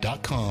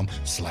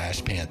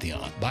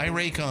buyraycon.com/Pantheon.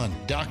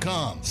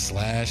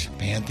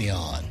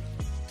 buyraycon.com/Pantheon.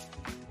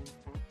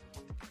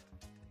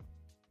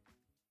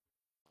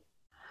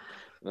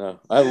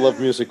 I love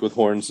music with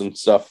horns and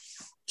stuff.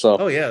 So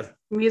Oh, yeah.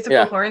 Musical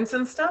Yeah. horns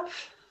and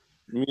stuff.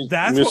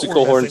 That's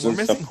musical what we're horns missing. We're and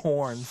missing stuff.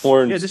 horns.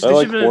 Horns. Yeah, this I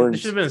like should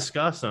horns. have been a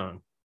ska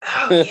song.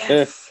 Oh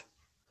yes.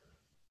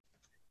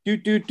 Do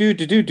do do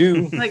do do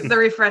do. Like the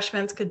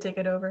refreshments could take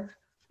it over.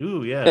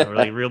 Ooh, yeah. Or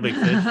like Real Big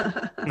Fish.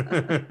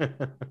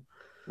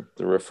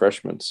 The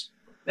refreshments.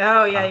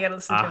 Oh yeah, you gotta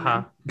listen to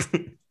Uh-huh.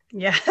 them.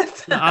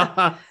 Yes.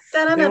 Uh-huh.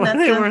 They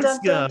weren't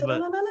ska,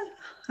 but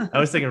I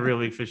was thinking Real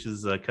Big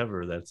Fish's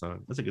cover of that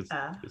song. That's a good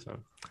song.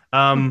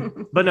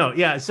 But no,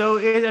 yeah. So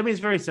it's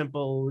very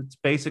simple. It's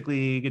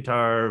basically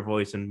guitar,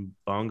 voice, and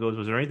bongos.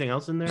 Was there anything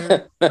else in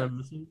there?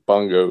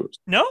 Bongos.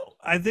 No,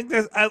 I think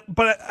that's.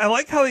 But I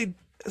like how they.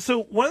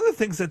 So one of the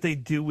things that they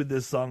do with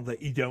this song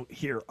that you don't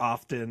hear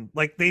often,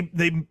 like they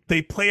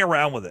play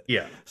around with it.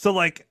 Yeah. So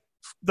like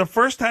the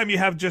first time you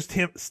have just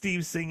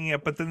Steve singing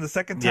it, but then the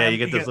second time you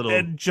get this little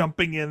Ed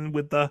jumping in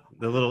with the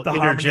little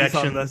harmonies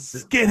interjection. on the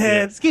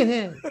Skinhead.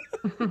 Skinhead.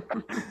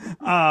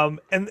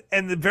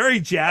 And the very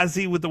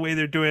jazzy with the way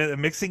they're doing it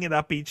and mixing it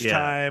up each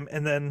time,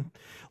 and then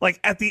like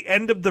at the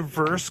end of the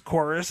verse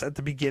chorus at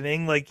the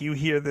beginning, like you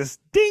hear this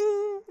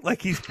ding,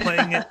 like he's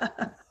playing it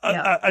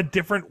a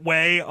different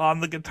way on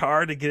the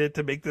guitar to get it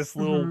to make this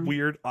little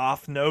weird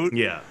off note.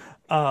 Yeah.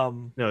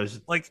 No, it's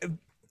Like,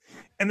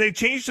 and they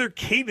changed their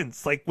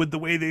cadence, like with the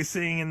way they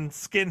sing in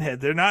Skinhead.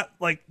 They're not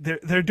like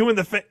they're doing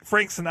the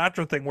Frank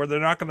Sinatra thing where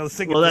they're not going to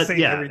sing it the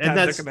same every time. And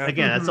that's They're gonna,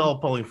 again, that's all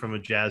pulling from a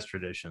jazz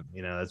tradition.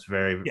 You know, that's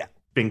very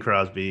Bing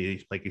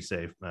Crosby, like you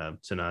say,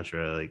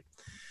 Sinatra. Like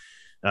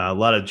A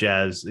lot of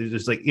jazz. It's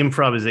just like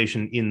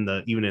improvisation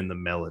even in the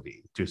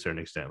melody to a certain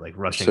extent, like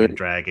rushing and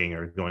dragging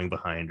or going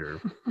behind or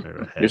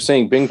ahead. You're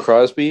saying Bing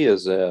Crosby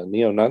is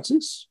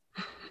neo-Nazis?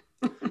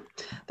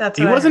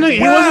 He wasn't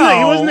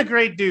a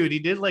great dude. He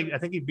did I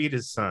think he beat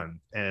his son,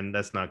 and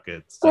that's not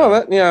good. So,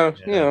 well,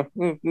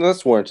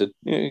 that's warranted.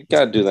 You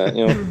gotta do that.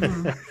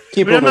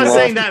 Keep. But I'm not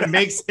saying that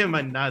makes him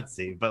a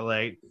Nazi, but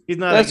he's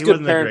not. That's he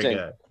good wasn't parenting.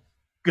 A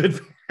great guy. Good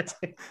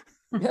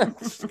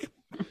parenting.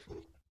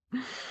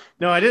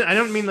 No, I didn't. I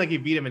don't mean he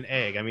beat him an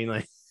egg. I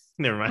mean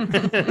never mind.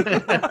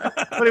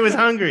 But he was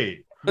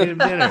hungry. Beat him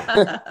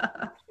dinner.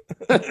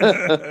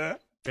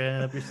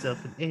 Grab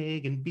yourself an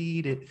egg and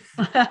beat it.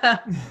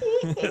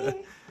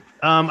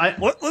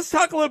 Let's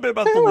talk a little bit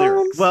about the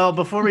lyrics. Well,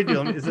 before we do,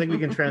 I think we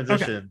can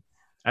transition. Okay.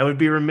 I would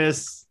be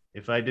remiss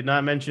if I did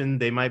not mention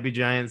They Might Be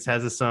Giants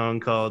has a song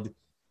called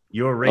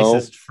Your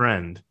Racist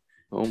Friend.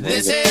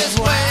 This is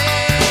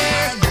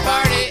where the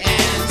party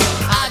ends.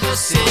 I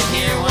just sit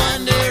here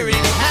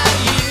wondering how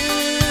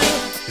you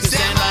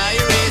stand by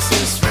your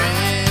racist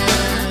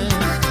friend.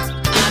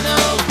 I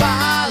know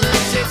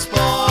politics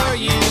bore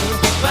you,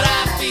 but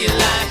I feel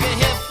like a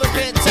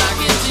hypocrite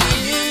talking to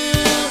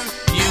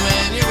you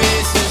and your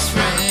racist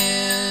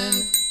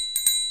friend.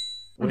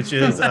 Which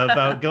is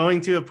about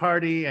going to a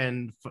party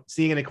and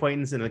seeing an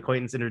acquaintance, and an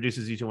acquaintance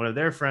introduces you to one of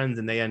their friends,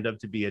 and they end up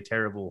to be a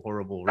terrible,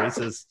 horrible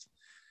racist.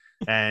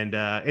 And they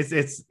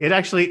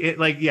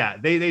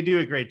do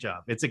a great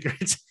job. It's a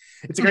great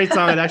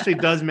song. It actually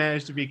does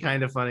manage to be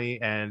kind of funny,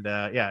 and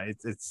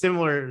it's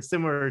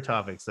similar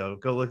topic. So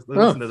go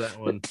listen to that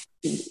one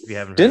if you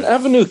haven't. Didn't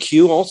Avenue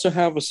Q also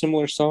have a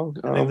similar song?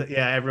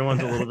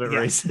 Everyone's a little bit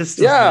racist.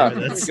 Yeah,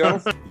 there you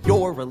go.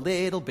 You're a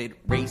little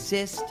bit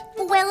racist.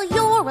 Well,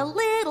 you're a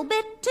little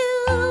bit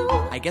too.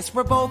 I guess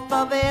we're both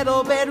a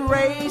little bit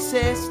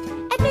racist.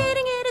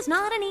 Admitting it is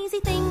not an easy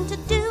thing to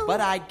do,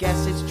 but I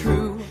guess it's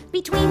true.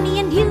 Between me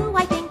and you,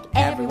 I think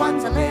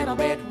everyone's a little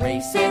bit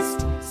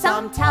racist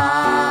sometimes.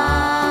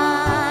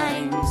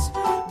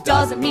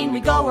 Doesn't mean we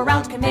go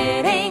around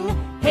committing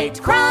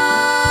hate crimes.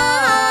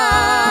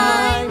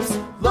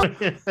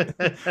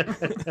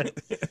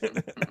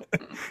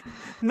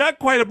 Not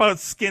quite about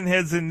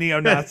skinheads and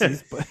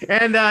neo-Nazis, but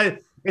and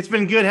it's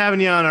been good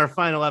having you on our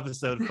final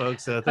episode,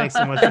 folks. So thanks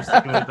so much for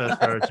sticking with us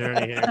for our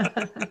journey here.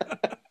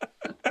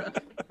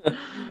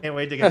 Can't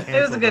wait to get canceled.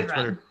 It was a good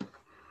run.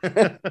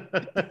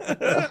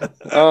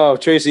 Oh,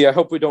 Tracy, I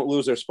hope we don't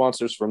lose our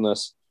sponsors from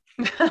this.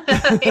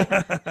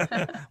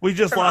 We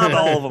just lost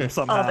all of them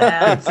somehow. All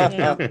that,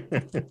 yeah.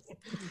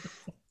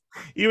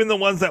 Even the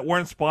ones that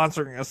weren't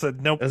sponsoring us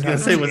said nope. I was going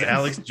to say, was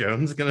Alex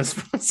Jones going to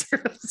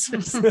sponsor us?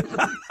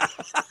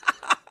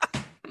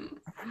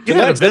 Get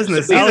out of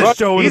business. Alex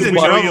Jones, he's in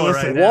trouble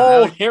right now.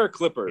 Wall hair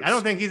clippers. I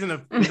don't think he's in a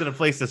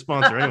place to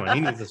sponsor anyone.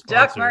 He needs a sponsor.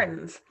 Doc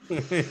Martens.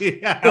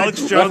 Yeah.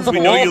 Alex Jones,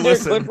 we know you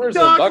listen.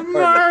 Doc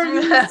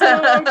Martens.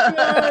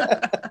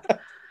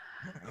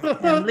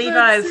 And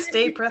Levi's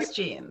Stay Pressed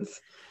jeans.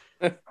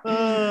 You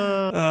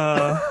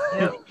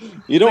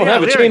don't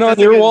have a chain on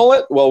your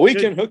wallet? Well, we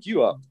can hook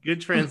you up. Good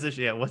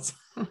transition. Yeah, what's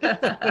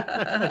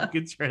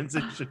good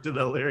transition to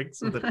the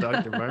lyrics of the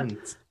Dr.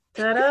 Martens.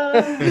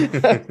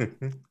 Ta-da!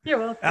 You're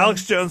welcome.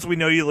 Alex Jones, we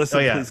know you listen.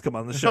 Oh, yeah. Please come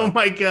on the show. Oh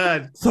my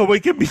God! So we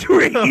can be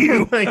doing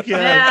you. Oh my God!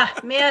 Yeah,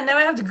 man. Now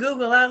I have to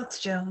Google Alex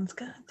Jones.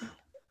 God.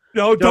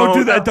 No, don't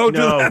do that. Don't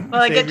do that. Will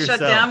I get shut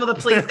down when the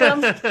police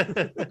come?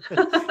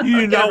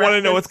 You do not want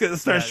to know what's going to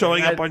start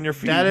showing up on your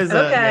feed. That is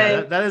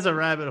Okay. that is a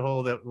rabbit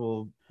hole that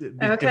will be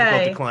difficult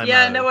Okay. to climb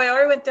Yeah, out of. no, I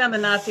already went down the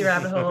Nazi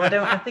rabbit hole. I've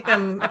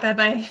had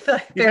my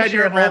You've had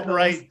your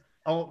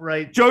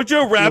alt-right.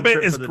 Jojo Rabbit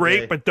trip is for the great,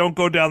 day. but don't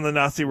go down the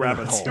Nazi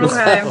rabbit hole.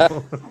 Okay.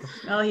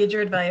 I'll heed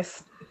your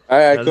advice.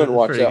 I couldn't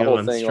watch that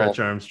whole thing. Stretch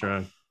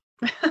Armstrong.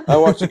 I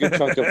watched a good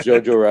chunk of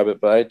Jojo Rabbit,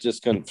 but I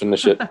just couldn't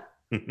finish it.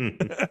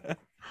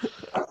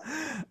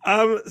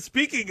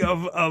 Speaking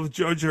of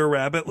Jojo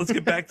Rabbit, let's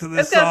get back to this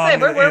I was gonna song say,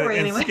 where were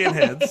and we anyway?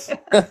 Skinheads.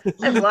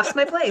 I've lost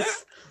my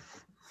place.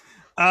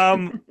 I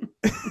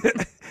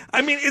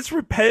mean, it's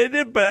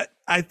repetitive, but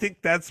I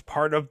think that's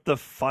part of the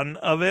fun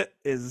of it.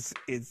 Is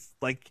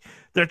like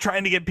they're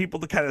trying to get people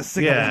to kind of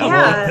sing along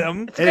with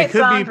them. It's a great it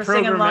could song be for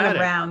singing along programmatic.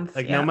 around.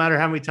 Like no matter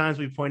how many times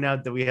we point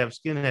out that we have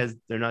skinheads,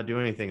 they're not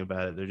doing anything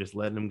about it. They're just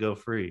letting them go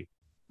free.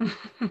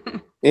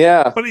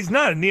 Yeah, but he's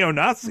not a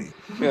neo-Nazi.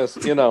 Yes,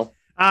 you know.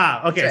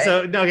 Okay. Right.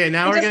 So okay,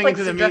 now He we're just getting likes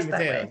into the to meat and dress that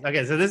potatoes. way.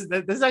 Okay, so this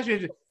is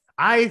actually,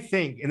 I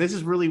think, and this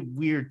is really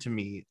weird to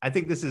me. I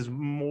think this is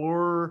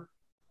more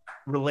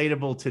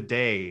relatable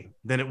today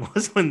than it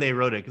was when they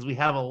wrote it, because we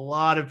have a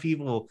lot of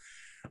people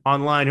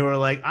online who are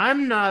like,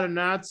 I'm not a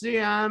Nazi,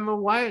 I'm a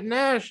white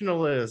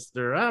nationalist,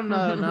 or I'm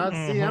not a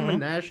Nazi, I'm a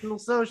national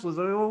socialist.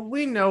 Well,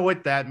 we know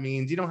what that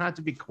means. You don't have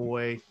to be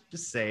coy.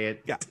 Just say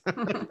it. Yeah.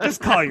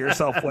 Just call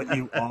yourself what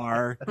you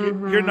are.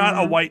 You're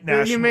not a white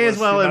nationalist. You may as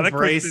well You're not a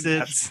embrace Christian it.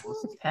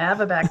 nationalist.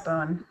 Have a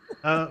backbone.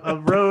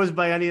 a rose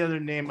by any other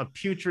name, a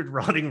putrid,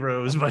 rotting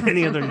rose by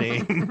any other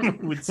name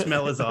would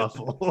smell as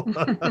awful.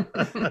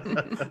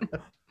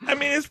 I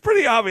mean, it's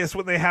pretty obvious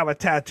when they have a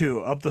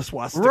tattoo of the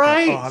swastika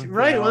on.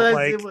 Right.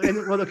 You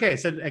know, Well, okay.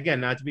 So again,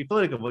 not to be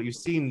political, but you've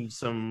seen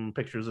some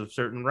pictures of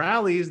certain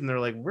rallies, and they're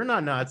like, "We're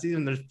not Nazis,"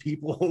 and there's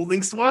people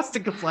holding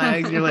swastika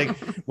flags. And you're like,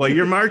 "Well,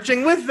 you're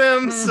marching with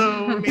them,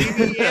 so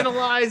maybe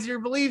analyze your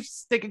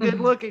beliefs. Take a good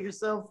look at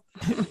yourself."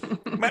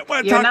 might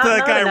want to You're talk to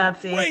not that a guy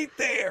Nazi. right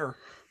there.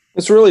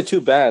 It's really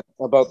too bad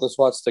about the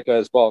swastika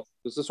as well,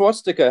 because the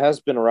swastika has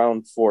been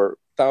around for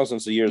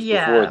thousands of years before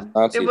Yeah, the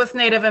Nazis. it was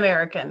Native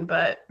American,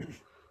 but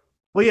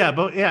Well, yeah,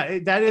 but yeah,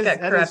 that is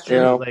corrupted. true.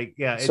 You know, Like,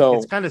 yeah, so-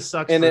 it's kind of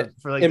sucks and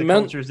for like it the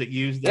meant- cultures that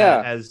use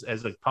that as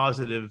a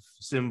positive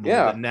symbol.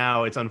 Yeah. But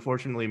now it's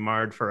unfortunately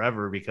marred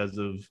forever because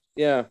of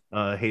Yeah,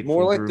 hateful.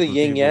 more like group the of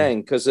yin people.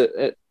 yang, because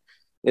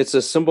it's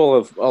a symbol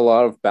of a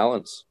lot of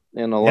balance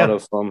and a lot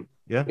of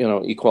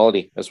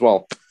equality as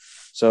well.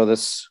 So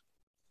it's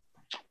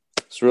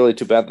really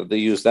too bad that they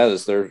use that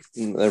as their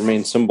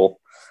main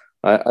symbol.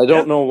 I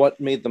don't know what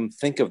made them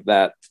think of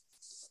that.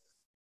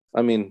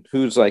 I mean,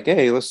 who's like,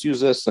 hey, let's use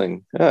this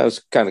thing? Yeah, it's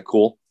kind of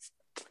cool.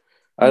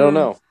 I don't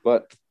know,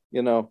 but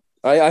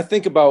I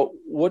think about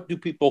what do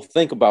people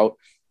think about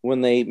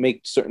when they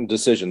make certain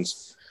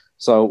decisions.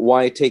 So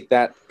why take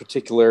that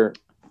particular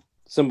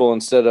symbol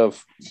instead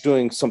of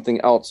doing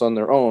something else on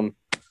their own?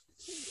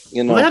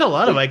 Well, they had a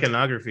lot of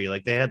iconography.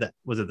 Like they had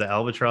was it the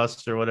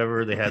albatross or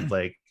whatever? They had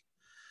like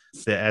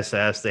the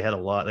SS. They had a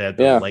lot. They had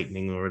the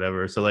lightning or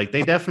whatever. So like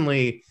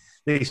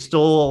they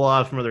stole a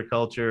lot from other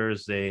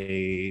cultures.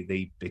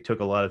 They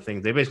took a lot of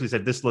things. They basically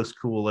said, this looks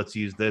cool, let's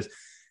use this.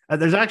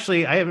 There's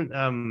actually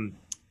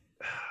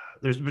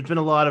there's been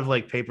a lot of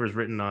like papers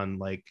written on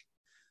like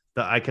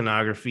the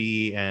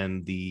iconography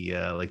and the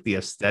like the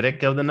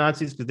aesthetic of the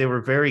Nazis, because they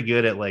were very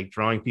good at like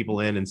drawing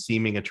people in and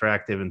seeming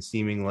attractive and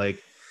seeming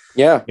like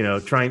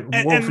trying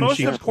and most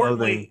importantly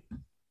clothing.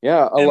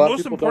 Yeah,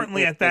 most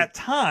importantly at that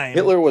time,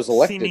 Hitler was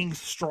elected, seeming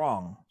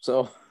strong.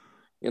 So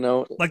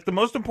like the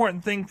most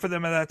important thing for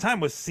them at that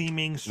time was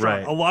seeming strong.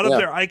 Right. A lot of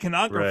their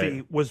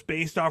iconography was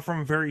based off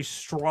from very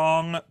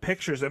strong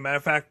pictures. As a matter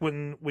of fact,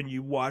 when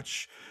you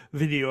watch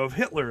video of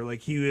Hitler,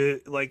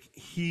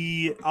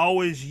 he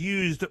always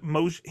used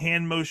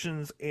hand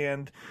motions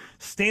and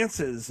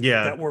stances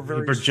that were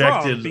very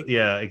projected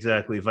strong.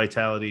 Exactly,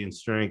 vitality and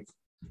strength.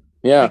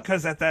 Yeah,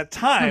 because at that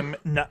time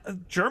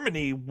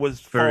Germany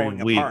was very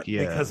falling weak, apart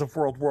because of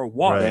World War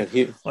I.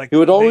 Right. He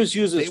would always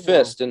use his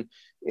fist, and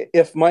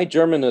if my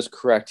German is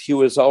correct, he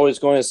was always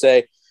going to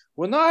say,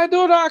 "When I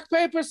do rock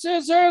paper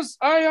scissors,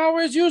 I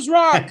always use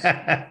rock."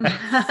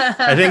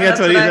 I think that's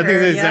what I think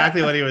that's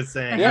exactly what he was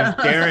saying. Yeah.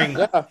 He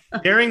was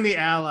daring the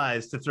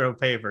Allies to throw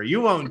paper. You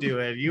won't do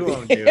it. You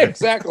won't do it.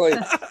 Exactly.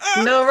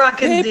 No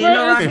rock and Z.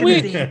 No rock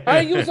and Z.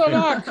 I use a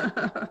rock.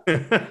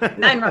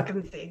 9 rock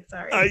and Z.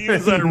 Sorry. I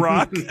use a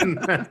rock.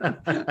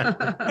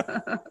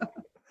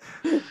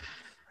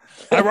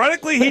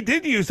 Ironically, he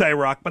did use a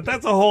rock, but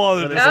that's a whole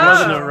other. But it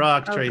wasn't a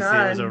rock, Tracy.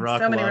 God. It was a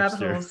rock so many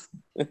lobster. rabbit holes.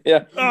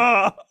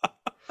 Yeah.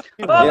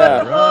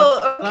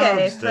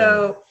 Okay,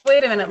 so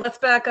wait a minute. Let's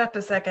back up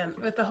a second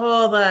with the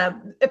whole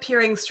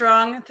appearing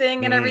strong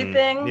thing and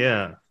everything.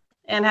 Yeah.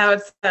 And how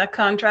it's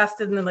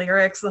contrasted in the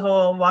lyrics, the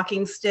whole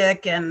walking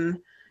stick and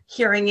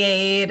hearing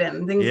aid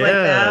and things like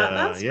that.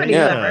 That's pretty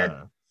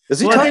clever. Is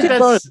he talking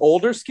about an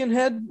older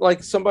skinhead?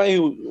 Like somebody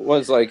who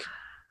was like,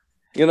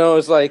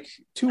 is like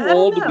too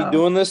old to be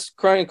doing this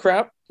crying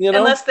crap?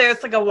 Unless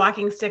there's like a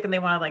walking stick and they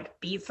want to like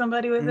beat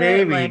somebody with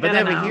maybe, it. Maybe, but they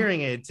have a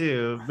hearing aid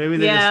too. Maybe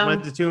they just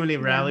went to too many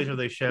rallies where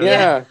they showed.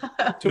 Yeah,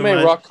 too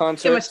many rock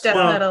concerts. Too much death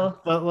metal.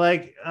 But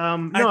like,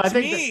 no, I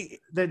think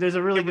that there's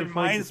a really good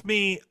point.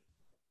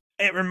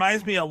 It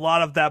reminds me a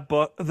lot of that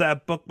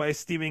book by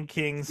Stephen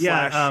King /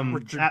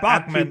 Richard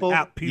Bachman. People.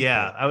 At People.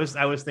 Yeah, I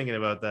was thinking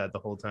about that the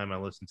whole time I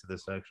listened to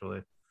this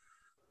actually.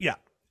 Yeah.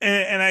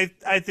 And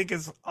I think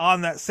it's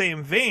on that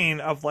same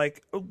vein of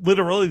like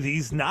literally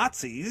these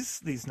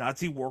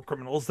Nazi war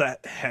criminals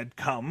that had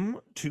come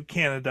to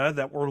Canada,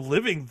 that were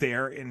living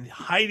there and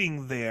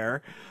hiding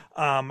there,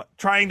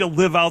 trying to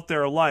live out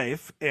their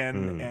life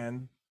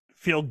and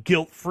feel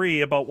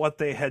guilt-free about what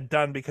they had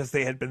done because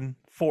they had been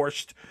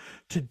forced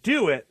to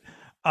do it.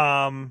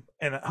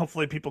 And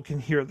hopefully people can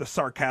hear the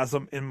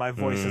sarcasm in my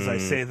voice as I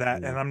say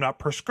that, and I'm not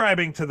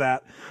prescribing to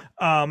that.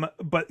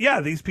 But yeah,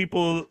 these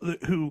people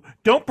who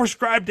don't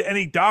prescribe to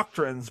any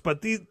doctrines,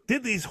 but did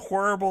these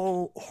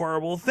horrible,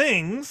 horrible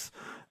things.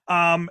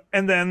 And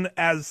then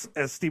as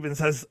Stephen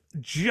says,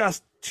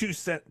 just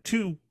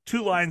two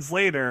lines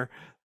later,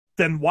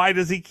 then why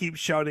does he keep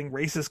shouting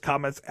racist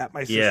comments at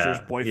my sister's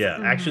boyfriend? Yeah,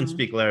 actions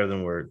speak louder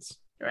than words.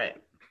 Right.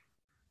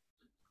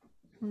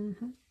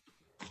 Mm-hmm.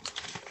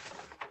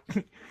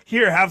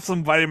 Here, have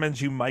some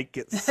vitamins. You might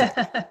get sick.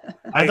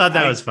 I thought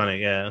that was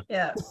funny. Yeah.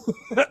 Yeah.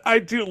 I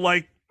do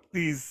like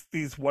these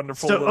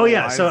wonderful. So,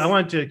 lines. So I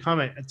wanted to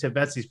comment to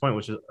Betsy's point,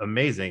 which is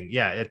amazing.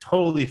 Yeah, it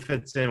totally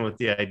fits in with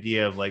the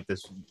idea of like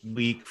this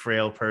weak,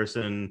 frail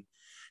person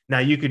Now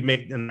you could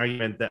make an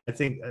argument that I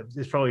think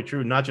is probably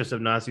true, not just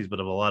of Nazis, but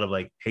of a lot of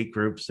like hate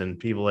groups and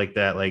people like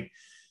that. Like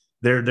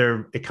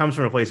it comes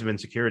from a place of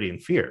insecurity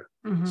and fear.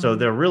 So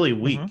they're really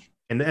weak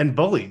and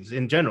bullies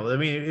in general. I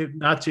mean,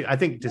 I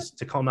think just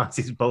to call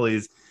Nazis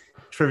bullies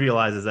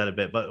trivializes that a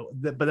bit,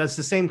 but that's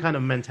the same kind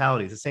of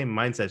mentality. It's the same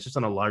mindset. It's just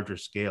on a larger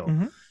scale.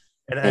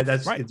 And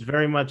that's Right. It's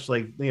very much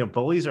like,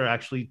 bullies are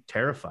actually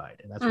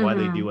terrified, and that's why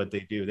they do what they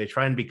do. They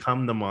try and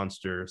become the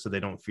monster so they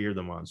don't fear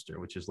the monster,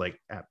 which is like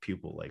at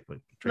pupil, like what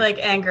Like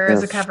anger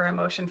is a cover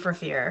emotion for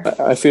fear.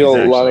 I feel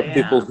a lot of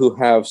Exactly, people yeah. who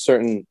have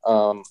certain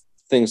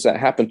things that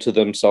happen to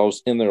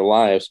themselves in their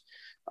lives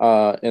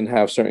and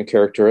have certain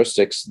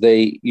characteristics,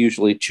 they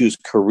usually choose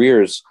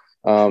careers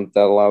that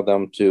allow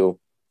them to,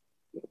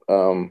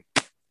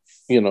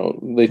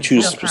 they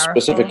choose Feel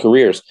specific powerful.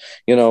 careers,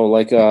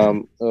 like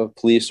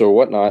police or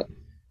whatnot.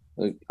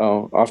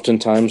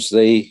 Oftentimes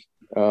they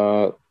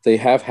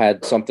have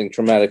had something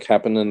traumatic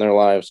happen in their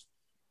lives,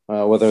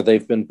 whether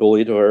they've been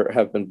bullied or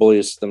have been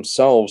bullies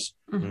themselves.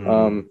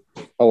 A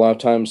lot of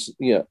times,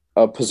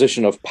 a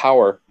position of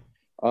power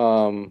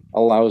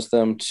allows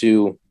them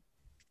to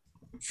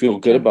feel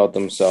good about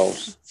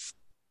themselves,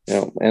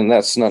 and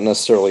that's not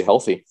necessarily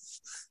healthy,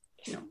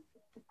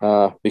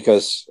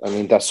 because I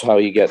mean that's how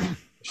you get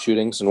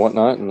shootings and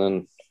whatnot, and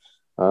then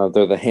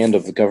they're the hand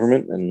of the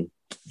government and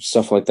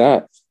stuff like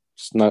that.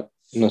 It's not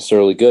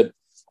necessarily good.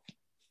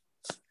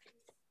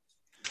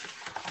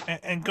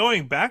 And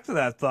going back to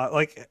that thought,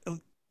 like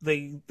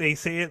they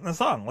say it in the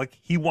song, like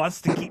he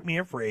wants to keep me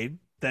afraid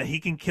that he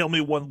can kill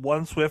me with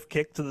one swift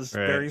kick to this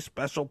very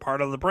special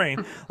part of the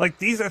brain. Like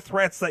these are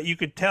threats that you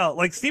could tell.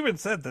 Like Steven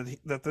said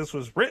that this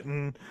was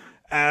written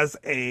as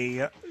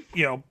a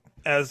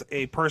as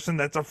a person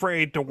that's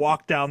afraid to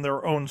walk down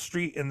their own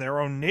street in their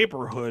own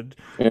neighborhood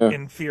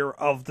in fear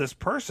of this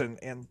person,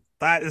 and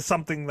that is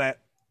something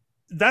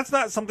that's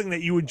not something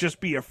that you would just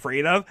be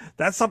afraid of.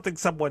 That's something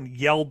someone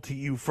yelled to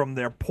you from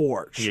their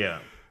porch.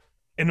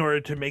 In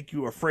order to make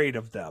you afraid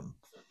of them.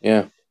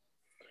 Yeah.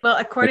 Well,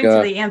 according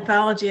to the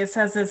anthology, it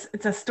says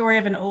it's a story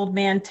of an old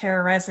man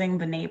terrorizing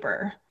the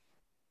neighbor.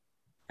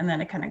 And then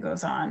it kind of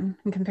goes on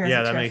and compares it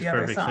to a few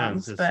other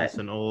songs. It's but just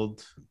an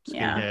old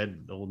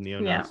skinhead, old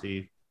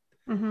neo-Nazi.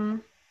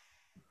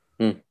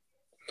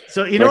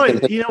 So you know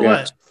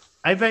what?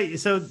 I bet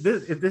so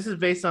if this is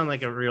based on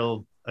like a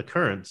real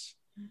occurrence,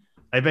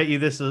 I bet you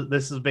this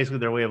is basically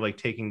their way of like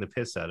taking the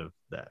piss out of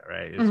that,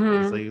 right?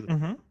 It's like,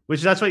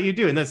 which that's what you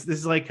do, and this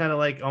is like kind of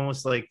like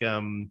almost like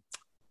the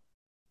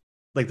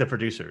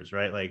Producers,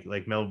 right?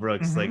 Like Mel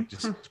Brooks, like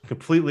just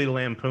completely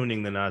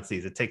lampooning the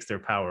Nazis. It takes their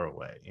power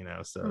away,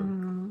 So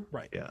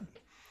right, yeah.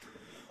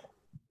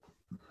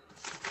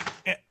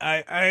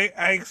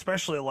 I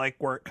especially like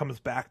where it comes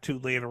back to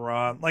later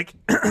on, like.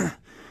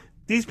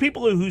 These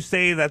people who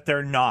say that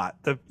they're not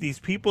these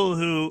people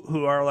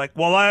who are like,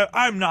 well,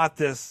 I'm not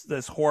this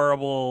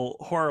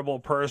horrible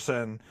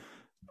person,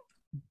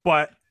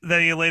 but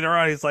then later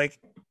on he's like,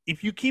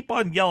 if you keep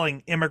on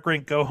yelling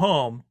 "immigrant go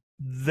home,"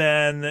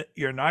 then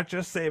you're not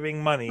just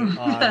saving money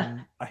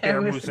on a hair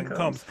mousse and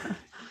combs.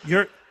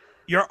 You're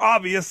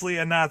obviously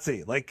a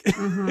Nazi. Like,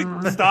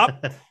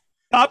 stop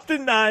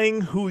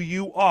denying who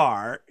you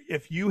are.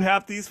 If you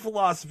have these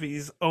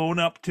philosophies, own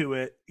up to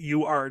it.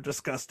 You are a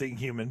disgusting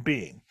human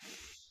being.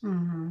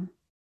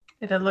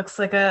 If it looks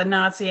like a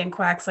Nazi and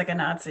quacks like a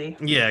Nazi.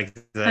 Yeah,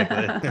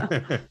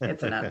 exactly.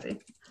 It's a Nazi.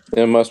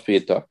 It must be a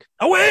duck.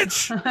 A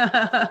witch!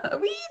 A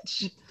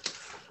witch!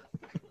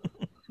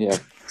 Yeah.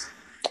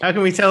 How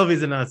can we tell if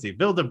he's a Nazi?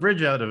 Build a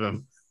bridge out of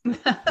him.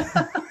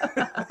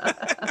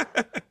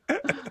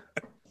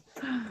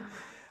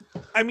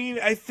 I mean,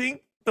 I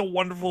think the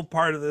wonderful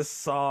part of this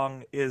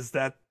song is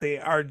that they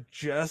are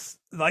just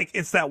like,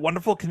 it's that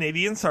wonderful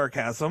Canadian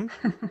sarcasm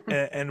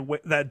and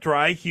that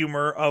dry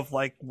humor of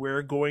like,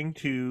 we're going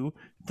to,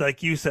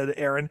 like you said,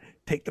 Aaron,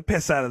 take the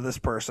piss out of this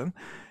person.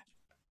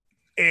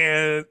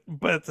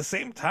 But at the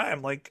same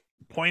time, like,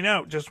 point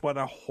out just what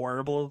a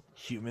horrible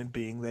human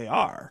being they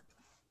are.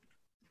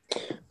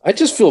 I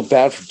just feel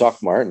bad for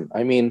Doc Martin.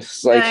 I mean,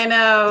 it's like, I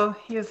know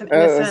he was an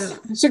innocent.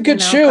 It's a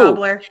good shoe.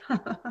 Cobbler.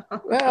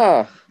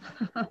 Yeah.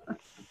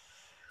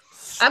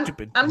 I'm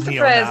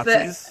surprised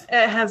that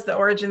it has the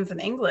origins in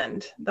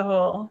England, the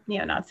whole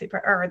neo-Nazi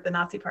or the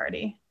Nazi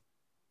Party.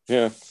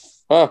 Yeah.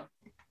 Huh.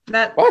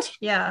 What?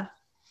 Yeah.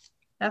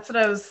 That's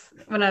what it was,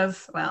 it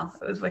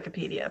was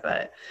Wikipedia,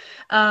 but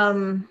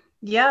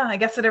yeah, I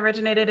guess it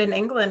originated in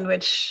England,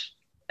 which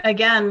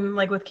again,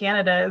 like with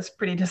Canada, is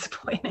pretty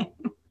disappointing.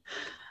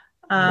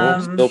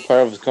 Still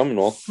part of the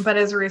Commonwealth. But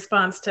as a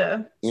response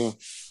to,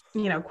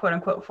 quote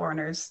unquote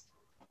foreigners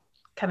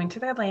coming to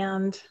their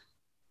land.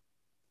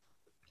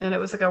 And it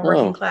was like a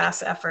working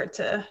class effort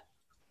to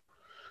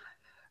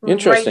right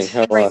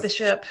the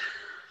ship.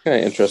 Yeah,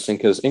 interesting,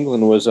 because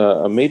England was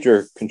a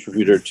major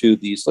contributor to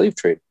the slave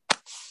trade.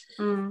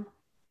 Huh.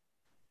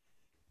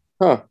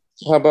 How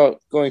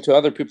about going to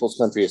other people's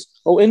countries?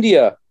 Oh,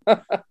 India.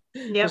 Yep.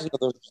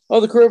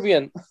 The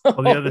Caribbean.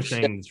 Well, the other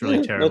thing that's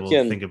really terrible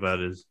to think about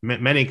is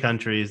many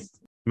countries,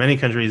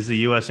 the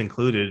U.S.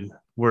 included,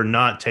 were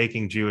not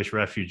taking Jewish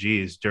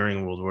refugees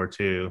during World War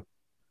II.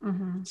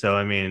 Mm-hmm. So,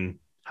 I mean,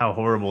 how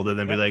horrible to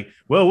then be like,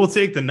 well, we'll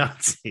take the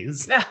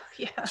Nazis. Yeah.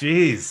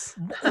 Jeez.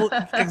 Well,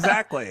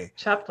 exactly.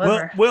 Chopped Well,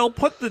 liver. we'll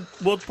put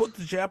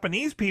the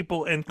Japanese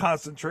people in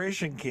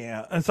concentration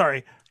camp.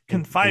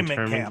 Confinement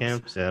Internment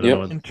camps. Yeah, I don't know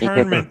what-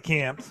 Internment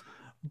camps.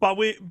 But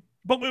we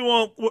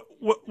won't.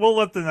 We'll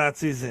let the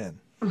Nazis in.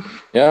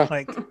 Yeah.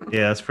 Like,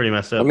 yeah, that's pretty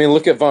messed up. I mean,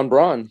 look at von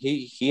Braun.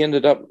 He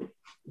ended up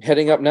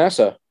heading up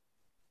NASA.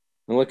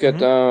 And look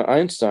at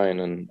Einstein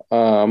and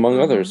among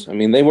others. I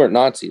mean, they weren't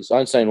Nazis.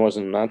 Einstein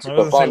wasn't a Nazi,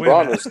 but von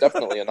Braun was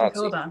definitely a Nazi.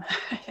 Hold on.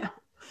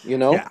 You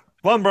know? Yeah,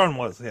 von Braun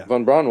was. Yeah,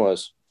 von Braun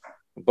was.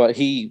 But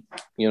he,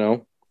 you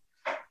know,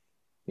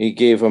 he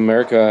gave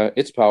America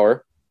its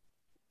power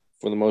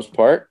for the most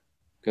part.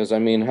 Because, I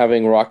mean,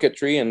 having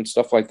rocketry and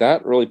stuff like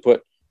that really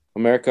put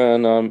America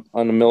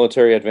on a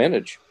military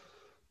advantage.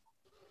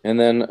 And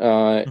then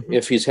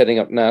if he's heading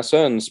up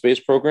NASA and the space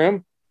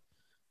program,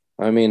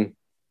 I mean,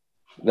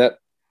 that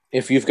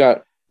if you've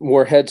got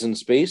warheads in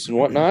space and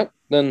whatnot,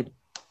 then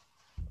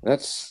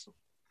that's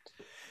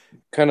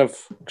kind of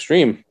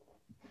extreme.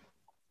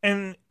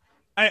 And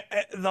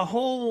the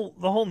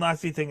whole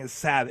Nazi thing is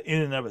sad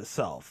in and of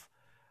itself.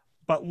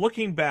 But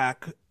looking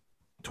back,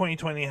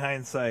 2020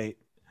 hindsight,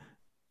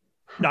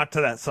 not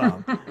to that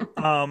song.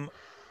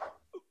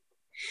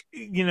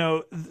 You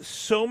know,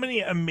 so many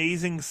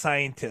amazing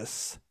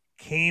scientists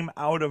came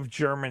out of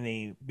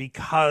Germany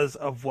because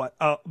of what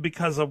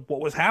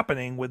was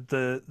happening with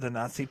the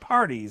Nazi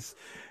parties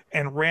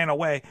and ran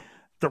away.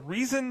 The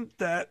reason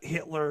that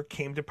Hitler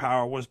came to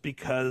power was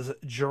because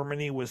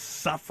Germany was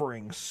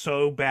suffering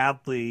so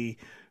badly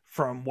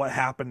from what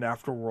happened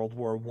after World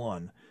War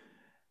One.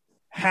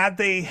 Had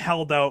they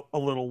held out a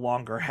little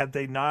longer, had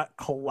they not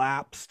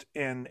collapsed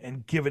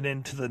and given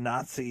in to the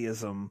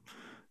Nazism,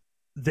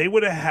 they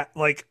would have had,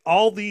 like,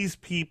 all these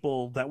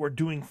people that were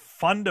doing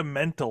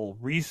fundamental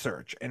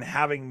research and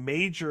having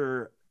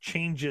major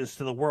changes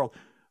to the world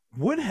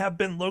would have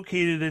been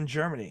located in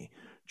Germany.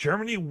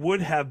 Germany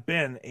would have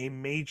been a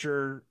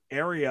major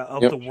area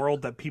of the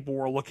world that people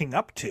were looking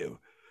up to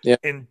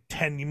in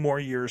 10 more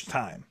years'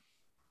 time.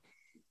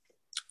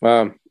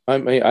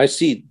 I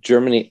see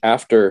Germany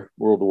after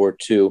World War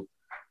II,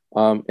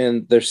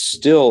 and they're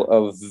still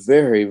a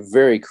very,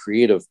 very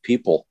creative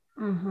people.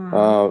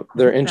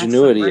 Their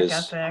ingenuity is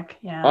ethic.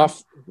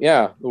 off.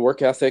 Yeah, the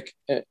work ethic,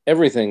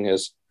 everything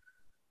is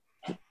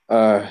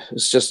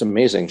it's just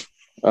amazing.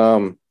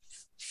 One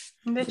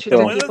of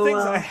the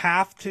things I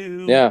have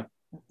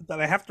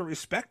to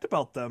respect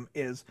about them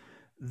is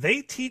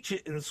they teach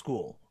it in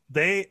school.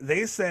 They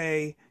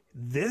say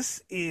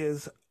this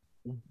is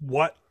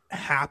what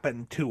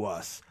happened to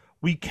us.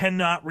 We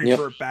cannot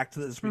revert back to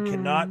this. We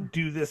cannot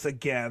do this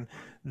again.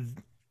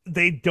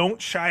 They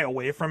don't shy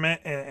away from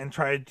it and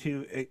try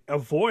to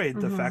avoid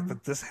the fact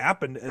that this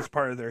happened as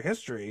part of their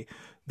history.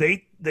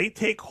 They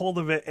take hold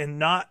of it, and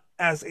not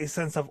as a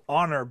sense of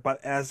honor, but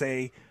as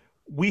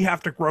we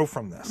have to grow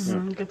from this.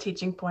 Good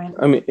teaching point.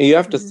 I mean, you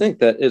have to think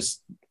that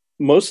it's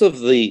most of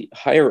the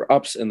higher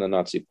ups in the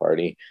Nazi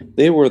party.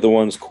 They were the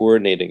ones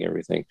coordinating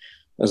everything.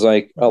 It's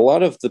like a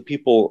lot of the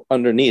people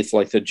underneath,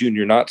 like the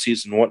junior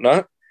Nazis and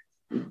whatnot,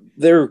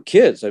 they're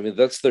kids. I mean,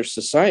 that's their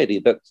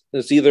society.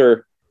 That's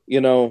either,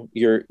 you know,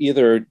 you're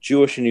either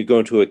Jewish and you go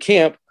into a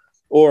camp,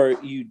 or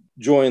you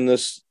join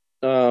this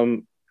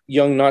young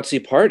Nazi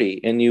party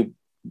and you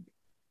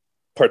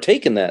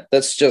partake in that.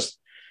 That's just,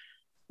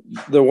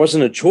 there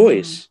wasn't a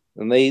choice.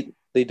 And they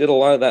did a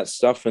lot of that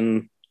stuff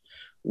and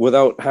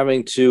without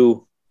having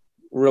to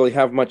really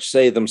have much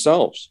say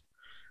themselves,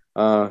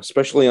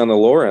 especially on the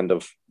lower end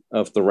of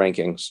the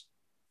rankings.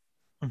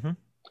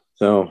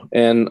 So,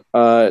 and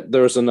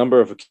there was a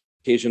number of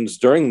occasions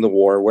during the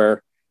war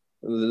where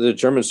the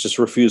Germans just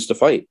refused to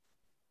fight,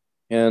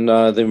 and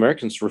the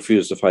Americans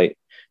refused to fight.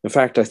 In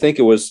fact, I think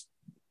it was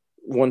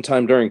one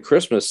time during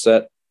Christmas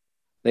that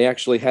they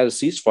actually had a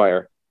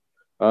ceasefire,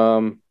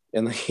 and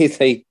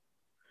they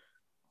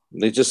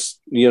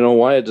just, you know,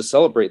 wanted to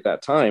celebrate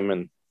that time,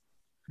 and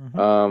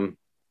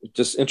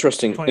just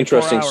interesting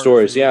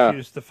stories.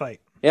 Refused to fight.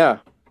 Yeah,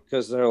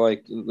 because they're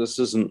like, this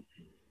isn't.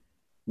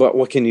 But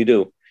what can you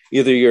do?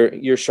 Either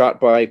you're shot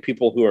by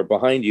people who are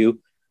behind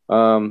you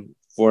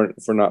for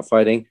not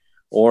fighting,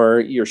 or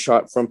you're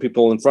shot from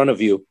people in front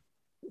of you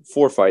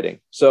for fighting.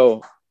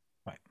 So,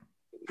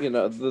 you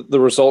know, the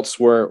results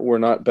were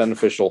not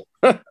beneficial.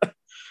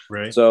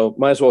 Right. So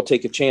might as well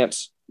take a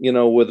chance, you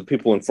know, with the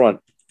people in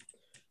front.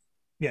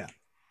 Yeah.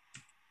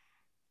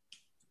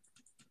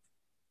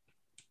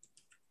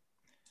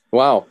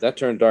 Wow, that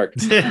turned dark.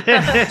 So, what do you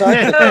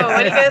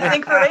guys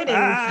think for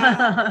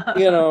ratings?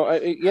 You know,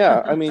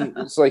 I mean,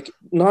 it's like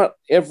not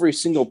every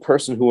single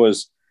person who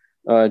was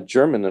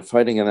German and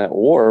fighting in that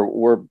war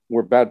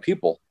were bad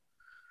people.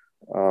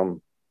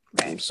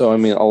 So, I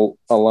mean,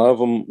 a lot of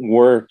them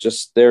were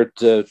just there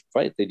to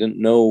fight. They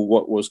didn't know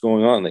what was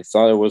going on. They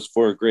thought it was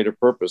for a greater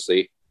purpose.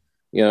 You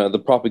know, the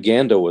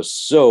propaganda was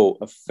so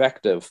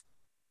effective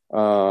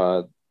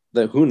that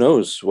who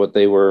knows what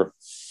they were,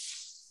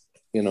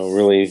 you know,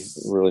 really,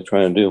 really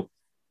trying to do.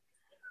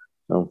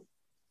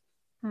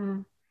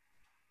 Hmm.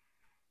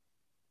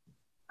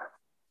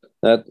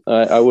 That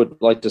I would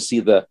like to see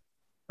the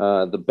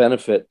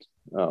benefit,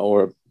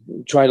 or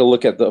try to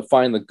look at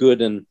find the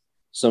good in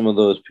some of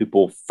those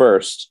people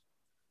first.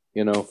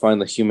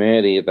 Find the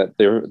humanity that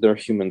they're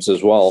humans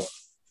as well,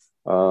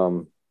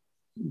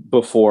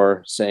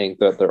 before saying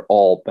that they're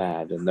all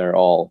bad and they're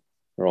all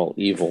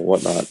evil,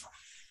 whatnot.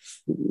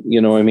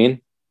 You know what I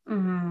mean?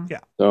 Mm-hmm.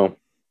 Yeah. So,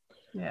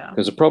 Yeah.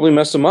 because it probably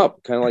messed them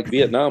up, kind of like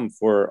Vietnam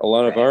for a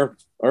lot of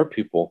our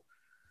people.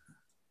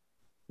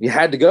 You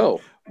had to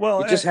go.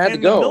 Well, You just had to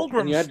and the go,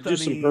 Milgram and you had to do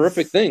some studies-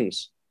 horrific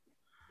things.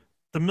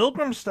 The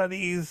Milgram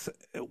studies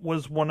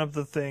was one of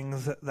the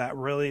things that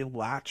really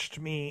latched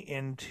me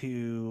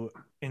into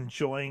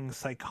enjoying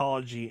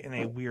psychology in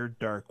a weird,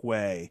 dark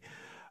way.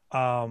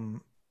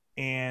 And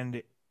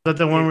Is that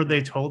the one where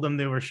they told them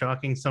they were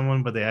shocking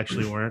someone, but they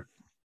actually weren't?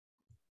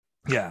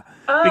 yeah,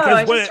 Oh, because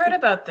I what just heard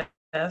about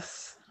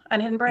this on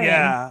Hidden Brain.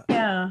 Yeah.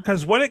 Yeah.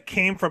 because what it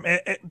came from,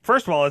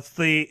 first of all,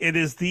 it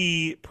is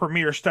the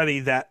premier study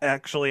that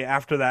actually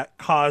after that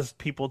caused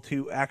people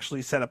to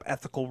actually set up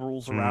ethical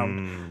rules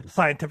around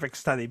scientific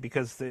study,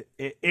 because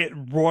it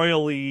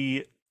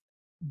royally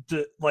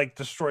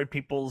destroyed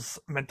people's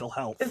mental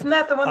health. Isn't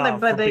that the one that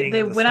for they being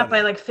in the went up by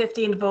study. like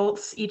 15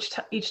 volts each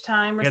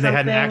time or Yeah, something? they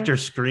had an actor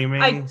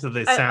screaming, so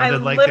they I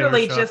sounded like they were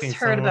literally shocking just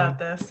heard someone. about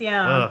this.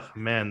 Yeah. Oh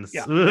man,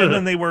 Yeah, and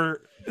then they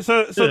were just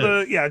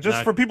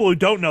Not- for people who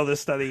don't know this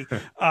study,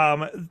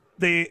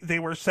 they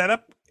were set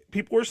up.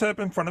 People were set up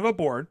in front of a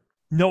board,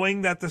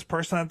 knowing that this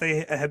person that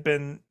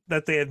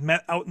they had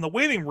met out in the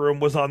waiting room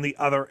was on the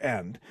other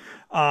end,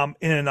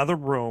 in another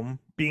room,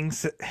 being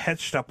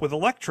hitched up with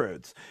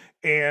electrodes.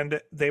 And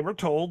they were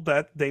told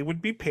that they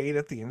would be paid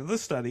at the end of the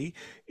study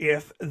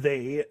if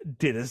they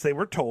did as they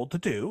were told to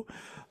do.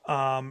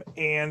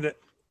 And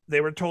they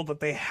were told that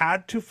they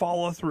had to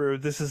follow through.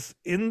 This is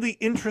in the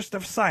interest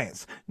of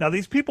science. Now,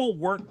 these people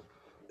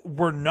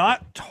were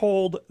not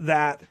told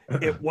that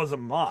it was a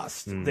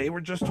must. They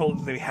were just told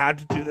that they had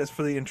to do this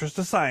for the interest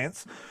of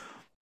science.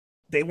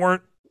 They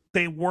weren't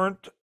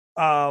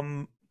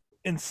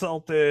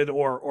insulted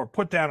or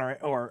put down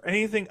or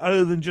anything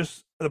other than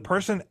just the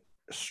person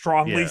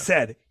strongly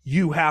said,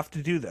 you have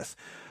to do this.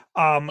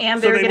 And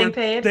they were getting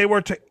paid? They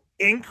were to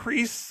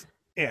increase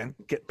and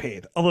get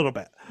paid a little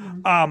bit.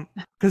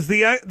 Because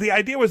the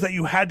idea was that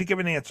you had to give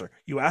an answer.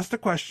 You asked a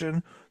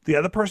question, the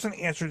other person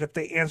answered. If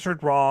they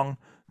answered wrong,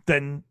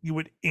 then you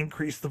would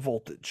increase the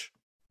voltage.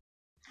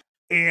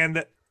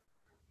 And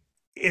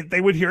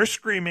they would hear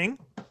screaming.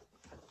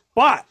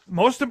 But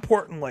most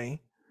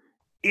importantly,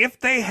 if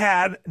they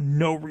had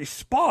no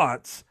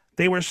response,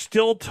 they were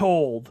still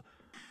told.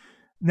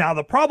 Now,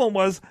 the problem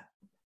was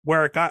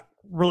where it got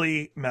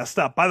really messed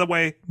up. By the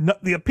way,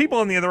 the people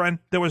on the other end,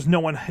 there was no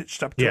one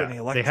hitched up to any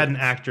electrodes. They had an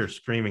actor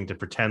screaming to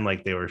pretend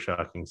like they were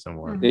shocking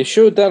someone. They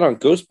showed that on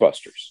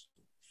Ghostbusters.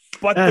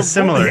 But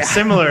similar,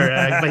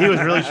 but he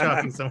was really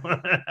shocking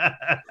someone.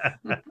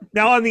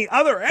 Now, on the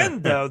other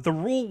end, though, the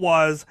rule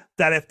was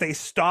that if they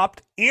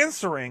stopped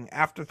answering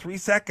after 3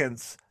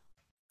 seconds,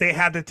 they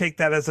had to take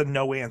that as a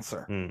no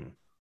answer.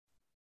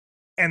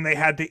 And they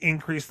had to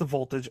increase the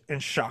voltage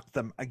and shock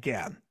them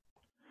again.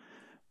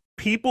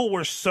 People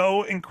were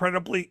so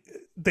incredibly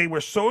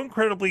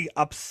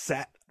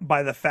upset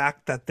by the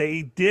fact that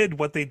they did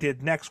what they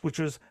did next, which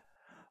was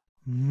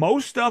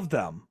most of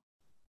them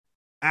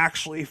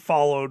actually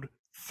followed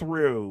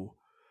through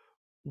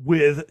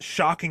with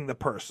shocking the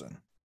person.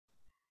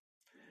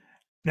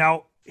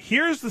 Now,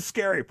 here's the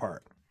scary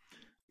part.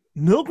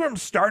 Milgram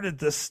started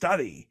this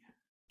study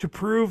to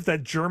prove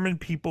that German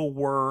people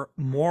were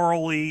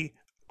morally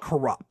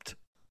corrupt.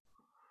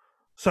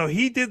 So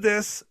he did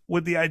this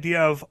with the idea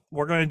of,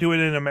 we're going to do it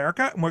in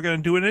America and we're going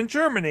to do it in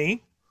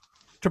Germany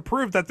to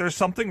prove that there's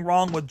something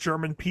wrong with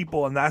German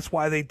people. And that's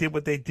why they did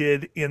what they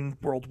did in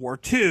World War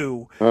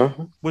II,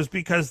 was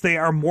because they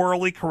are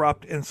morally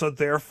corrupt. And so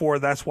therefore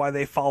that's why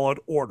they followed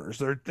orders.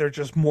 They're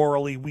just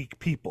morally weak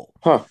people.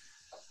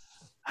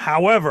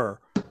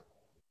 However,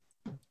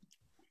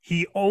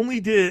 he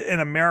only did it in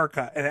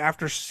America, and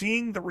after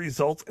seeing the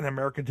results in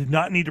America, did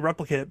not need to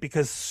replicate it,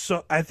 because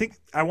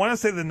I want to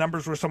say the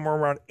numbers were somewhere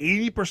around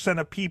 80%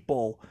 of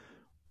people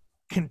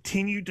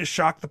continued to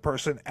shock the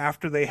person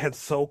after they had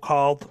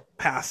so-called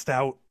passed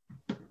out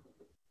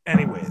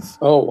anyways.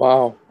 Oh,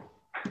 wow.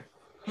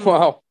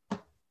 Wow.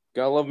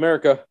 Gotta love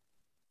America.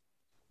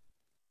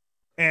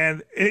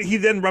 And he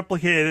then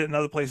replicated it in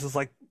other places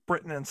like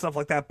Britain and stuff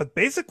like that. But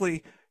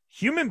basically,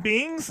 human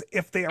beings,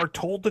 if they are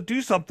told to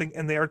do something,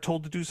 and they are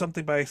told to do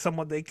something by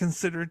someone they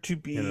consider to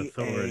be an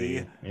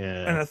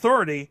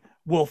authority,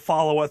 will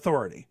follow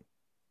authority.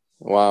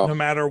 Wow. No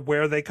matter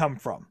where they come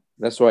from.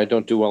 That's why I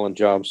don't do well in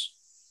jobs.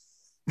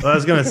 Well, I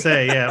was gonna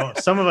say,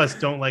 some of us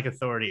don't like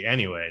authority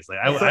anyways. Like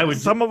I would.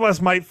 Some of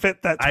us might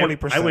fit that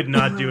 20%. I would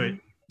not do it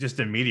just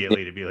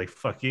immediately to be like,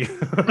 fuck you.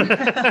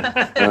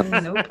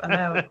 Nope, I'm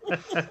out.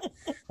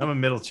 I'm a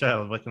middle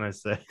child. What can I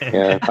say?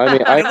 Yeah, I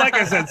mean, and like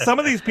I said, some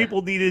of these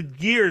people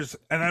needed years,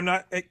 and I'm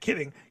not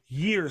kidding,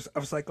 years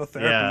of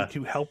psychotherapy Yeah.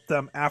 to help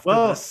them after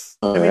Well, this.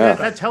 Oh, I mean, yeah.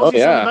 that tells Oh, you something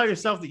yeah. about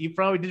yourself that you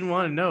probably didn't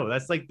want to know.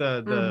 That's like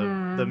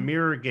the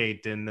mirror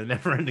gate and the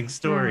never ending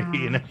story,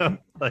 you know?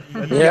 Like,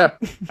 Yeah.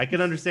 I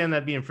can understand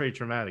that being pretty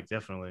traumatic,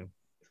 definitely.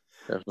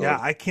 Definitely. Yeah,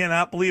 I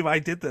cannot believe I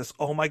did this.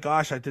 Oh my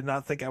gosh, I did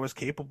not think I was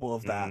capable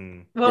of that.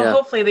 Well, Yeah.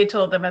 hopefully they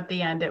told them at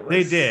the end it was.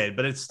 They did,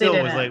 but it they still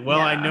was didn't, like, well,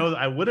 I yeah. know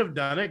I would have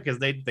done it because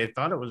they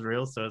thought it was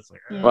real. So it's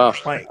like, Yeah. Wow.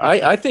 Right.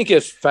 I think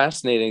it's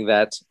fascinating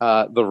that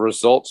the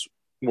results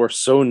were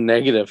so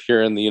negative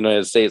here in the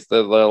United States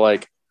that they're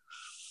like,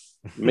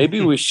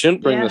 maybe we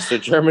shouldn't bring this to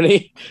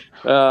Germany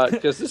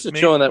because this is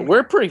showing that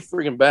we're pretty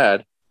freaking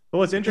bad. But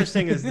what's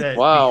interesting is that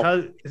Wow.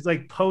 because it's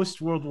like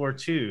post World War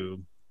II,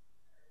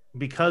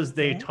 because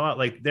they taught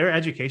like their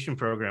education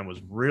program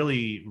was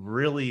really,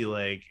 really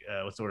like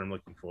what's the word I'm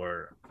looking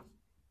for?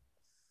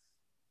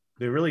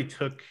 They really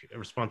took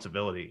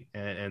responsibility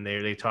and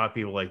they taught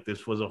people like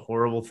this was a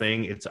horrible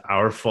thing. It's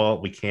our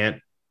fault. We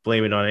can't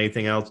blame it on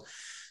anything else.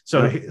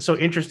 So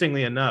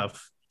interestingly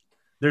enough,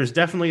 there's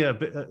definitely a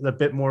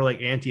bit more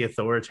like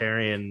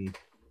anti-authoritarian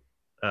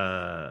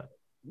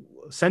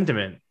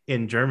sentiment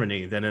in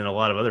Germany than in a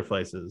lot of other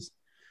places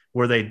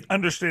where they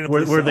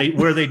understandably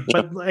where they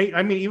but like,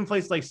 I mean even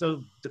places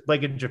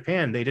like in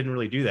Japan, they didn't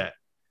really do that.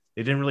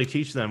 They didn't really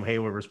teach them, hey,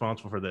 we're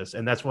responsible for this.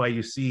 And that's why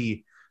you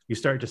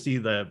start to see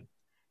the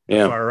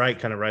far right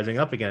kind of rising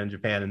up again in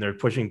Japan, and they're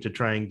pushing to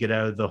try and get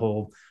out of the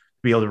whole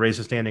be able to raise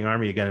a standing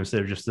army again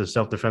instead of just the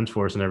self-defense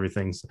force and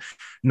everything. So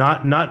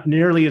not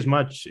nearly as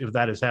much if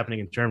that is happening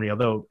in Germany,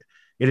 although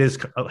it is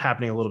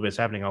happening a little bit. It's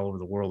happening all over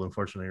the world,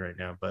 unfortunately, right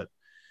now. But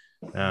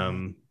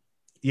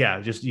yeah,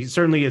 just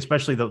certainly,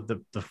 especially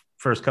the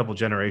first couple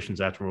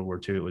generations after World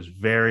War II, it was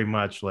very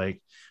much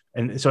like,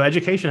 and so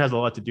education has a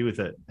lot to do with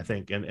it, I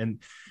think. And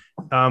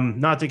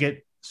not to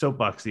get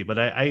soapboxy, but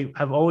I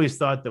have always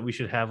thought that we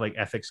should have like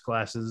ethics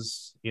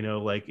classes, you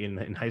know, like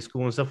in high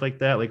school and stuff like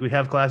that. Like we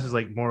have classes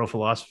like moral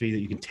philosophy that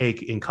you can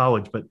take in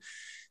college, but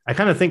I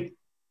kind of think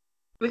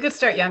we could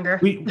start younger.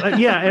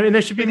 Yeah, I mean,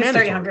 it should be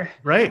mandatory, start younger.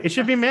 right? It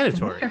should be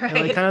mandatory. Right.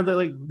 And like kind of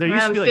like there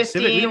used to be like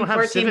 15, civic. We don't have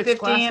 14, civics 15.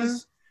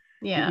 classes.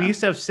 Yeah, we used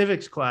to have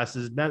civics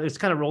classes. Now it's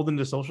kind of rolled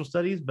into social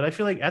studies, but I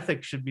feel like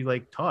ethics should be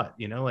like taught.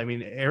 You know, I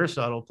mean,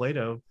 Aristotle,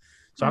 Plato,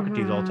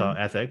 Socrates all taught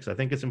ethics. I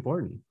think it's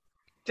important.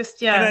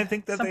 Just and I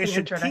think that they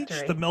should teach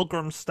the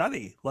Milgram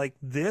study. Like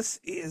this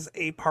is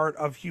a part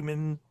of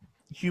human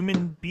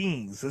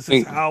beings. This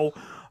is how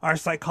our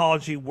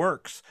psychology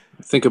works.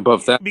 Think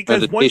above that,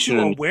 because once you're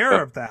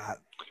aware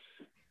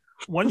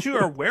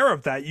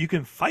of that, you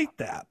can fight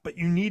that. But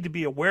you need to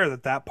be aware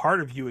that that part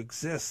of you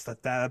exists.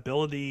 That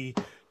ability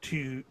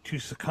to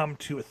succumb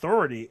to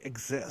authority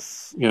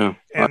exists. Yeah,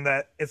 and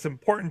that it's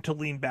important to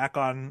lean back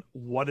on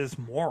what is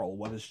moral,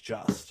 what is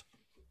just.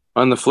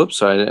 On the flip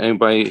side,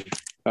 anybody,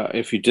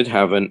 if you did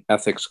have an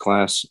ethics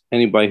class,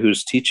 anybody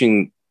who's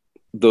teaching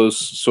those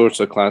sorts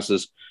of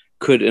classes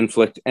could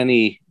inflict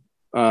any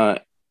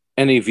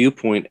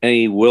viewpoint,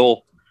 any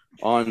will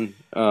on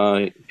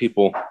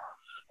people.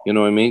 You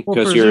know what I mean?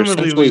 Because you're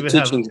essentially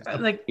teaching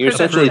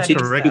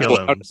people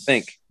how to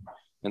think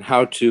and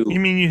how to. You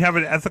mean you have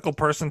an ethical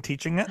person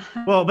teaching it?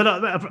 Well,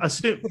 but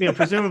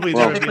presumably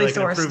there would be like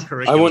an approved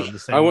curriculum.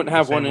 I wouldn't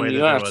have one in the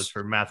U.S. was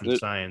for math and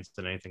science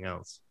than anything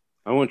else.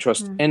 I wouldn't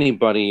trust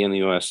anybody in the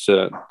U.S.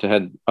 to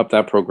head up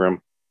that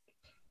program.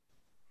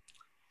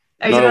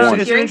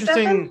 It's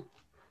interesting.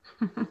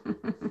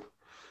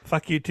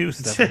 Fuck you too,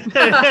 Stephen.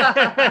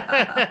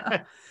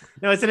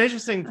 No, it's an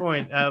interesting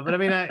point, but I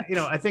mean,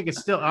 I think it's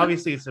still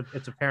obviously it's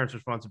a parent's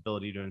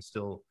responsibility to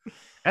instill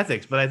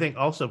ethics, but I think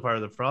also part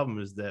of the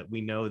problem is that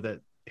we know that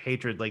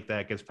hatred like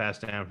that gets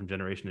passed down from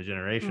generation to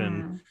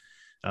generation.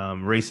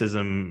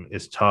 Racism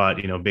is taught,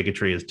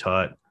 bigotry is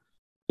taught.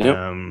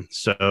 Yep.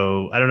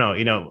 So I don't know,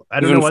 I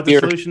don't know what the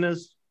solution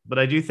is, but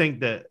I do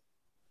think that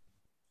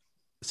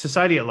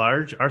society at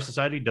large, our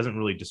society doesn't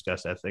really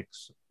discuss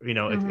ethics,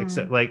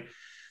 except like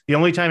the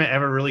only time it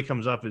ever really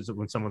comes up is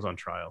when someone's on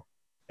trial.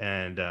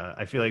 And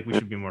I feel like we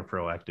should be more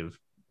proactive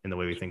in the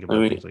way we think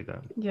about things like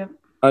that. Yeah.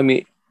 I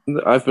mean,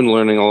 I've been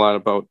learning a lot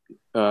about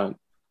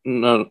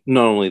not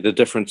only the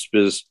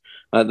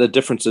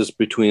differences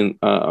between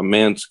a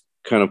man's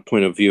kind of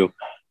point of view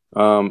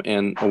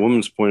and a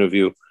woman's point of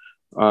view,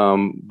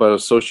 but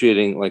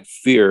associating like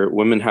fear.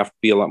 Women have to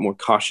be a lot more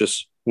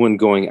cautious when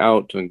going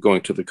out and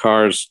going to the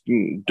cars,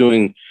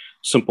 doing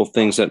simple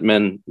things that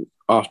men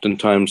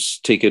oftentimes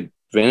take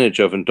advantage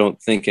of and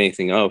don't think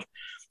anything of.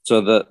 So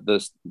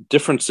the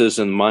differences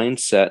in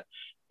mindset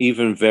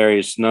even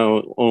varies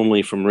not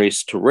only from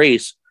race to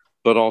race,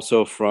 but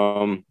also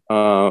from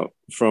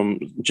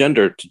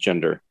gender to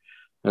gender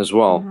as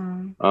well.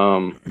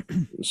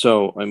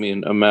 So, I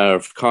mean, a matter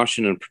of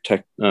caution and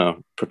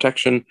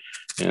protection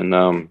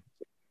and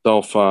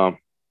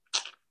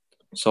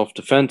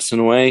self-defense in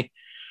a way.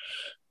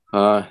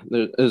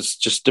 There's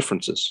just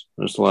differences.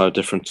 There's a lot of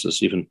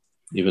differences, even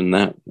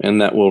that,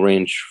 and that will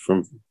range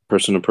from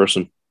person to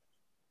person.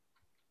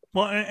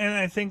 Well, and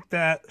I think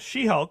that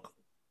She-Hulk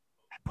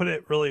put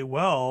it really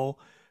well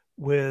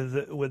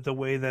with the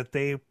way that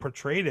they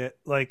portrayed it,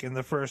 like in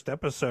the first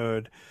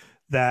episode,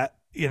 that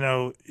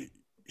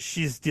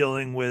she's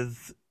dealing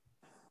with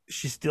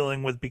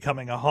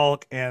becoming a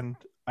Hulk, and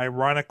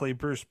ironically,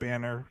 Bruce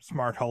Banner,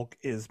 Smart Hulk,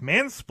 is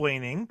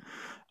mansplaining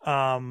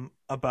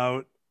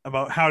about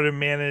how to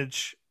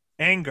manage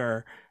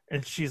anger,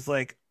 and she's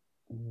like,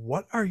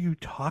 "What are you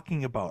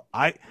talking about?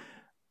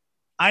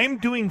 I'm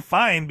doing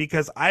fine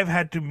because I've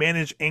had to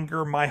manage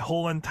anger my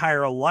whole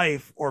entire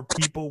life, or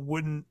people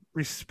wouldn't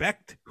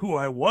respect who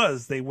I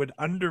was. They would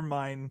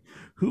undermine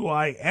who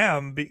I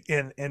am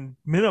and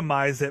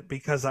minimize it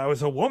because I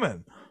was a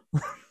woman."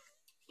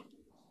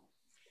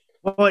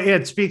 Well, yeah,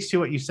 it speaks to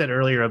what you said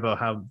earlier about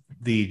how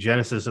the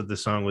genesis of the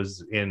song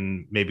was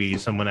in maybe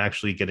someone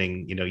actually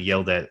getting,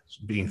 yelled at,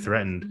 being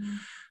threatened.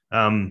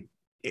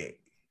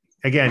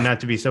 Again, not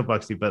to be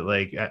soapboxy, but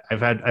like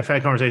I've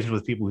had conversations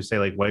with people who say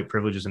like white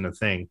privilege isn't a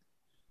thing.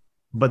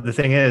 But the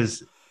thing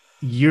is,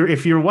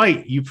 if you're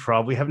white, you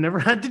probably have never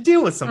had to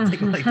deal with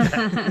something like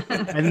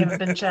that.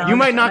 And you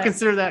might not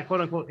consider that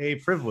quote unquote a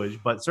privilege,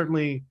 but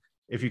certainly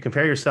if you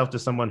compare yourself to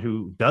someone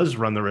who does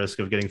run the risk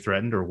of getting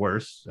threatened or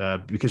worse,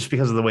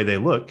 because of the way they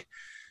look,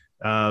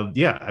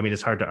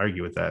 it's hard to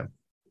argue with that.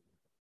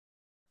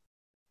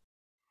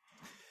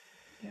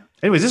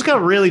 Anyways, this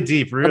got really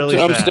deep, really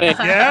fast.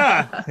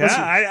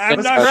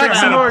 I'm not sure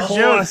how to pull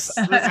us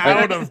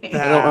out of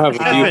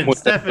that.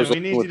 Stefan,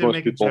 we need you to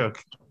make a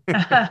joke.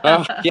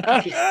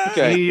 Okay.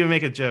 We need you to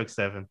make a joke,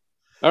 Stefan.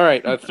 All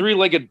right. A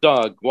three-legged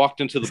dog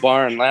walked into the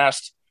bar and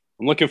asked,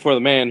 "I'm looking for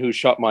the man who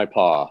shot my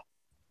paw."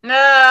 Go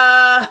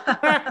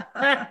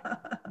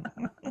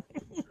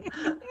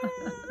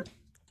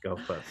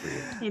fuck for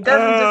you. He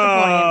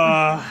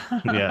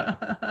doesn't disappoint. Yeah.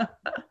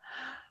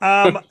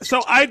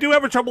 So I do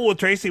have a trouble with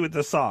Tracy with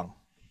this song.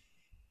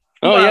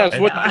 Yes,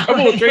 what's the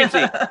trouble with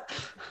Tracy?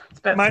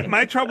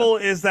 My trouble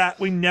is that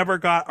we never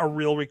got a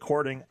real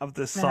recording of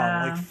this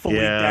song, like fully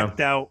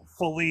decked out,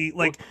 fully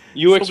like.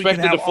 You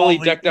expected a fully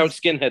decked out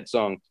Skinhead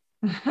song.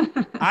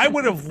 I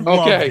would have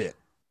loved it.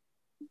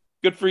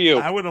 Good for you.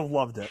 I would have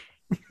loved it.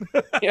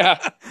 Yeah.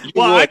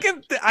 Well, I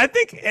think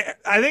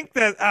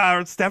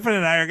that Stefan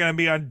and I are going to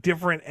be on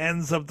different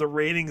ends of the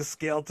rating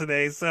scale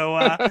today. So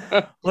why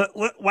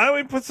don't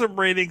we put some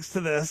ratings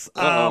to this?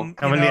 How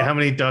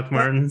many Doc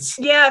Martens?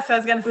 Yes, I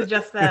was going to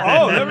suggest that.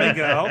 Oh, there we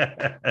go.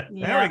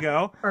 There we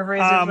go. Or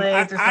Razor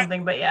Blades or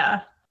something, but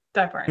yeah,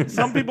 Doc Martens.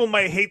 Some people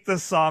might hate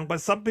this song, but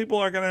some people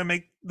are going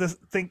to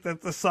think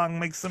that the song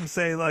makes them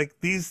say like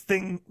these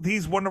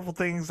wonderful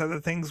things are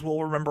the things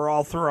we'll remember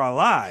all through our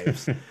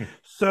lives.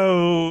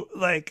 So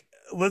like,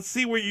 let's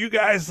see where you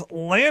guys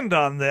land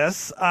on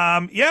this.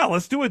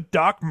 Let's do a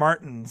Doc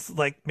Martens.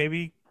 Like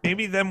maybe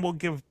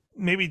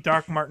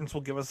Doc Martens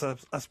will give us a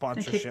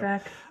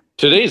sponsorship.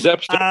 Today's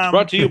episode is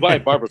brought to you by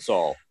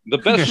Barbasol, the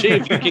best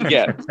shave you can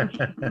get.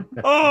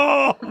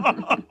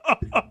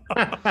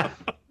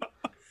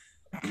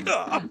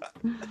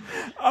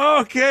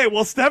 Okay,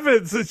 well,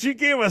 Stefan, since you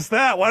gave us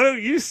that, why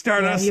don't you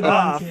start us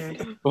off?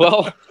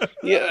 Well,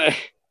 yeah,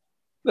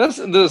 this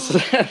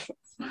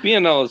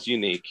BNL is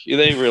unique.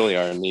 They really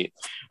are neat.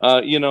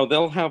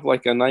 They'll have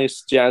like a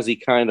nice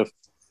jazzy kind of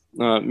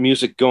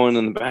music going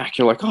in the back.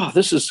 You're like, oh,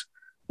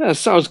 that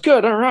sounds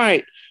good. All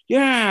right,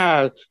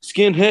 yeah,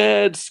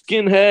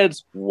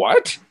 skinheads.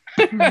 What?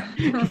 What are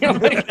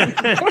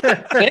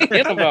they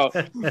thinking about?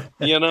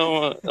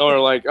 Or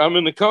like, I'm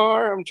in the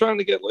car, I'm trying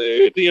to get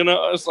laid.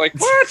 It's like,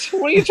 what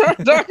are you trying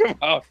to talk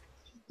about?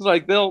 It's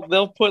like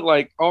they'll put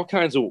like all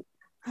kinds of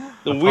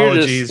the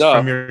weirdest stuff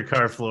from your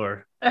car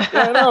floor. Yeah,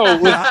 I know,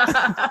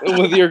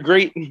 with your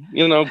great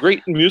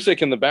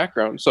music in the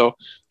background. So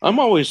I'm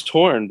always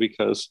torn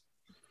because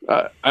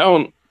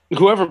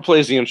whoever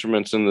plays the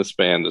instruments in this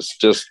band is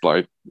just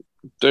like,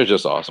 they're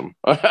just awesome.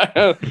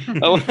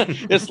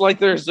 It's like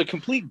there's a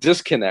complete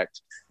disconnect.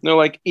 They're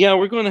like, yeah,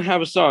 we're going to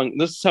have a song.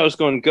 This is how it's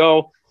going to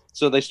go.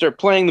 So they start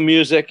playing the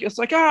music. It's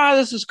like,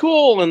 this is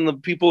cool. And the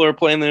people who are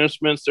playing the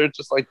instruments, they're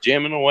just like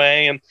jamming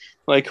away. And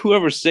like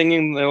whoever's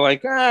singing, they're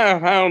like, I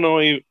don't know.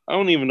 I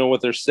don't even know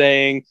what they're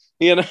saying.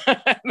 They're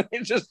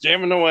just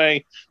jamming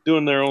away,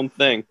 doing their own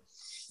thing,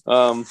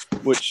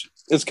 which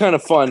is kind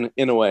of fun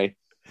in a way.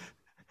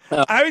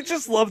 I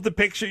just love the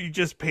picture you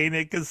just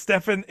painted because,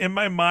 Stefan, in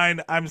my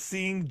mind, I'm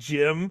seeing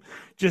Jim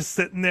just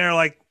sitting there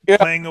like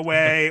playing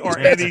away, or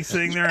Eddie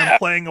sitting there and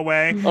playing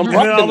away. And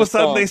then all of a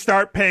sudden they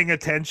start paying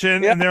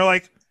attention and they're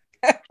like,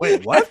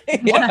 wait, what?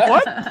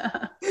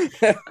 What?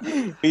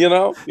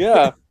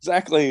 Yeah,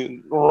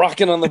 exactly.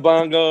 Rocking on the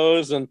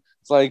bongos, and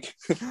it's like,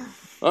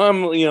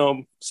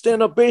 I'm,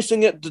 stand up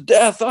basing it to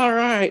death. All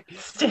right.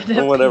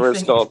 Or whatever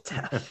it's called.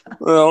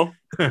 Well,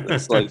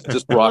 it's like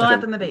just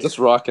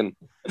rocking.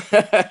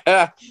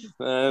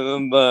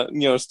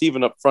 And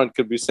Steven up front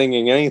could be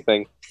singing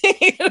anything.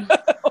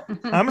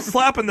 I'm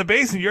slapping the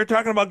bass and you're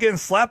talking about getting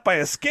slapped by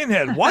a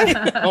skinhead. What?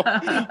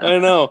 I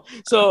know.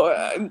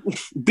 So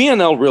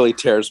BNL really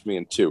tears me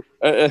in two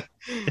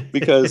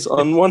because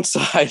on one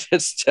side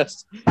it's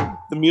just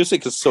the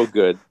music is so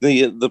good.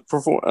 The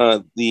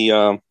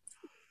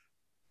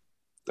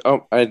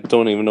I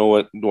don't even know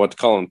what to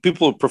call them.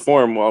 People who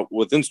perform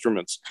with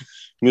instruments,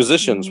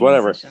 musicians,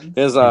 whatever. Musicians.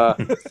 Is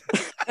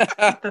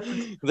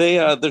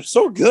they're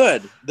so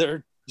good.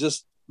 They're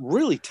just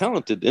really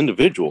talented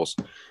individuals,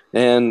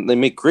 and they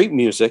make great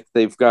music.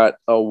 They've got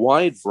a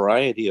wide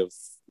variety of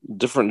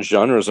different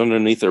genres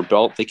underneath their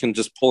belt. They can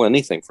just pull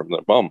anything from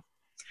their bum,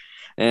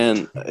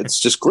 and it's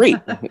just great,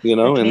 you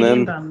know. And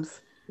then Bums.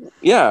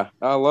 yeah,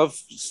 I love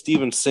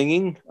Steven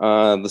singing.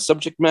 The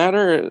subject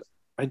matter,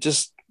 I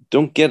just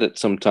don't get it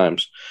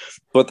sometimes,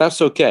 but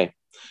that's okay.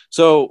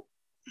 So,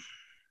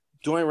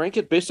 do I rank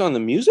it based on the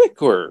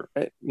music, or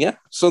yeah?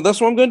 So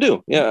that's what I'm going to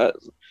do. Yeah,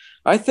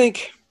 I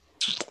think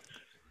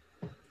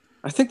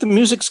the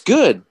music's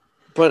good,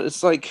 but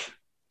it's like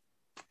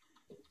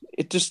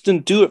it just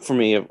didn't do it for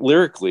me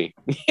lyrically.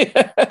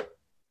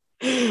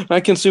 I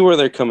can see where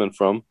they're coming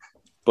from,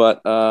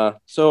 but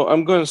so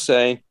I'm going to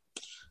say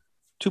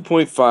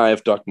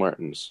 2.5 Doc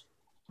Martens.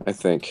 I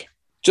think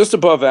just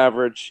above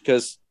average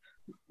because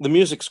the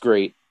music's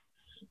great,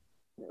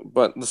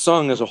 but the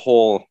song as a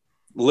whole,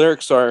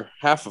 lyrics are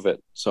half of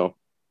it. So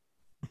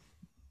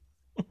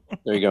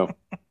there you go.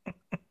 I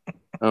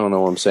don't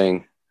know what I'm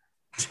saying.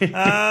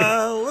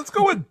 Let's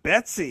go with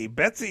Betsy.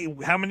 Betsy,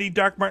 how many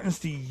Doc Martens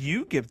do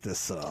you give this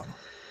song?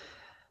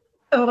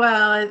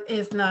 Well, it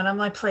is not on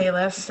my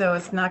playlist, so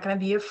it's not going to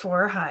be a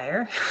 4 or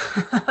higher.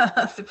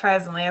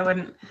 Surprisingly, I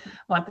wouldn't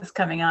want this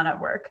coming on at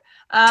work.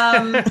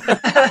 You'd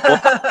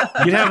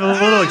have a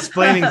little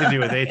explaining to do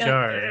with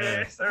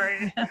HR.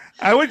 Sorry.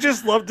 I would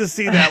just love to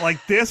see that, like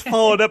this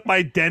followed up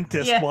by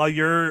dentist Yeah. while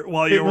you're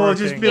We'll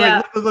working. just be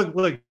Yeah. like,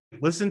 look,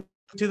 listen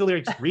to the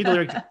lyrics, read the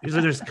lyrics.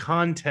 There's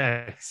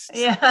context.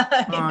 Yeah.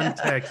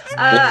 Context.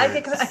 I can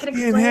explain.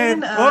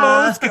 Skinhead.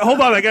 Hold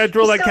on, I gotta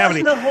drill that just don't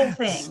cavity. listen to the whole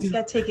thing. You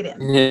gotta take it in.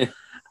 Yeah.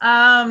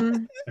 I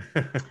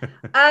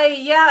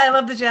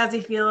love the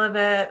jazzy feel of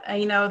it.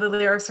 The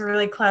lyrics are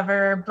really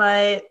clever,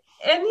 but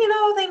they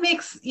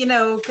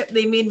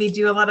made me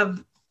do a lot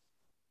of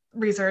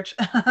research,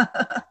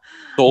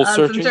 Soul some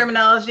searching.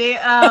 terminology.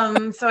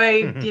 So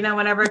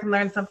whenever I can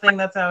learn something,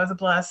 that's always a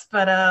plus.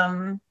 But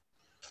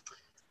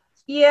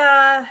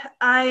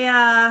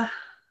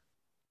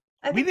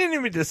We didn't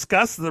even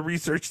discuss the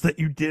research that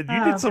you did.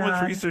 You did so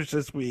much research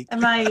this week.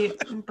 And my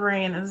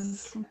brain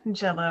is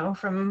jello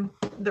from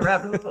the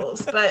rabbit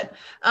holes. But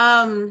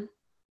so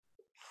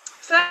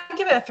I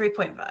give it a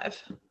 3.5.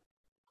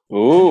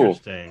 Ooh,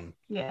 Interesting.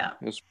 Yeah.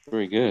 that's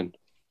pretty good.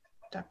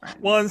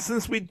 Different. Well, and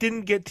since we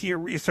didn't get to your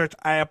research,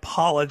 I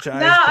apologize.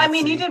 No, I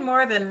mean, Betsy. you did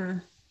more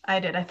than I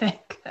did, I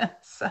think.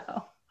 So.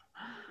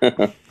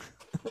 I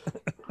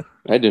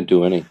didn't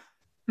do any.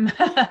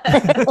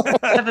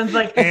 Evan's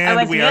like, I And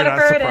went to we are not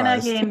Hannaford and I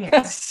surprised. came here.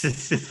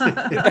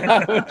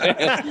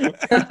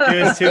 He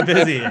was too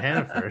busy at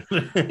Hannaford.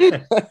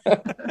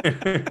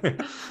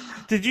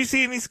 Did you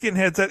see any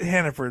skinheads at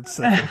Hannaford?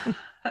 Stephen?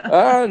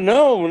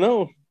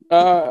 No.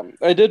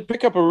 I did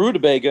pick up a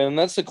rutabaga, and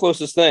that's the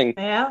closest thing.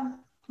 Yeah.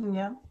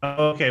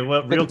 Okay,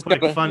 well, real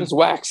quick, It's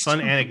waxed. fun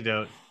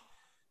anecdote.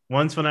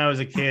 Once when I was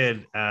a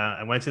kid,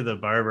 I went to the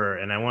barber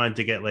and I wanted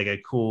to get like a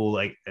cool,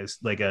 like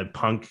a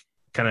punk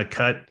kind of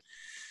cut.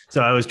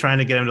 So I was trying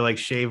to get him to like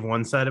shave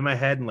one side of my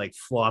head and like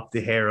flop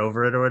the hair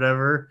over it or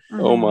whatever.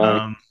 Oh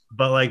my!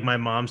 But like my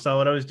mom saw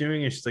what I was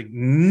doing and she's like,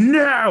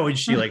 no, and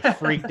she like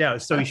freaked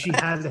out. So she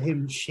had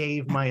him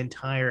shave my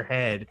entire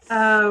head.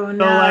 Oh So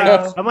no!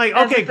 like, I'm like,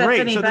 As okay, if that's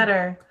great. Any So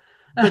better?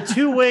 the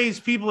two ways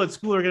people at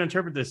school are going to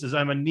interpret this is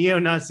I'm a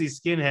neo-Nazi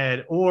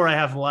skinhead or I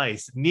have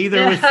lice.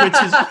 Neither which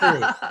is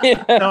true.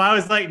 So I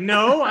was like,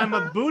 no, I'm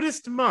a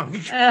Buddhist monk.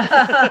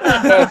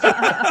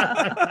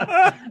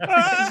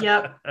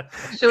 Yep.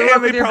 Show And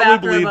up they with your probably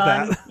bathrobe believe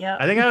on. that. Yep.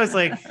 I think I was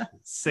like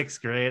 6th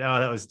grade. Oh,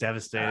 that was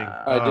devastating.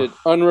 I did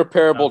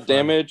unrepairable fun.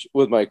 damage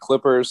with my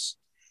clippers.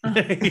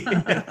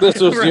 Yeah. This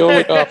was the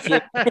only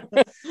option.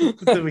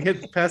 So we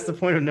hit past the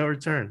point of no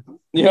return.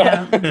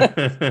 Yeah.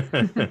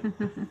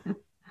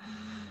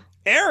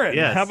 Aaron,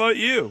 Yes. how about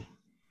you?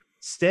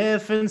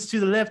 Stefan's to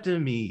the left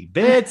of me.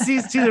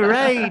 Betsy's to the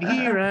right.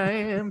 Here I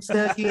am,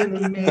 stuck in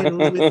the middle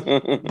with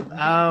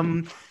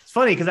it's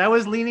funny because I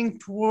was leaning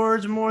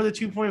towards more the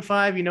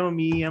 2.5. You know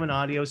me, I'm an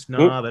audio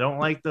snob. I don't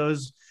like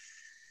those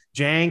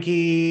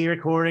janky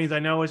recordings. I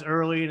know it's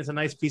early and it's a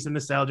nice piece of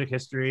nostalgic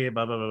history,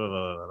 blah blah blah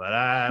blah blah. But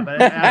I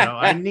don't know.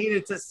 I need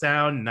it to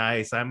sound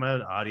nice. I'm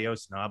an audio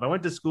snob. I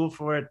went to school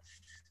for it.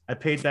 I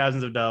paid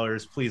thousands of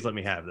dollars. Please let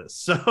me have this.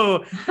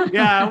 So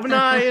yeah, I'm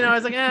not, I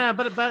was like,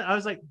 but I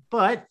was like,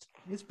 but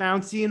it's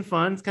bouncy and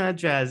fun. It's kind of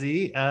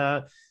jazzy.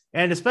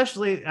 And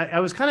especially I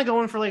was kind of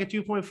going for like a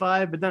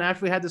 2.5, but then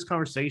after we had this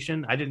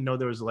conversation, I didn't know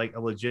there was like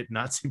a legit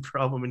Nazi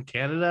problem in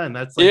Canada. And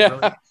that's like Yeah.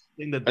 really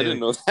thing that I they didn't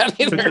know that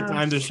took either. the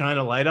time to shine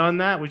a light on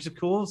that, which is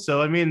cool.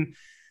 So, I mean,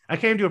 I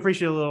came to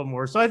appreciate it a little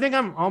more. So I think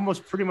I'm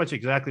almost pretty much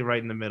exactly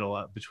right in the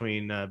middle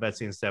between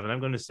Betsy and Steph. And I'm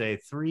going to say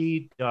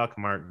 3 Doc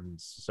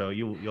Martens. So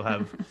you'll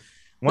have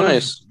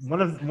Nice.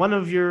 one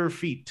of your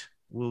feet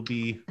will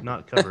be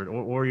not covered,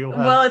 or you'll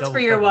have Well, it's double for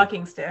your covered.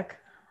 walking stick.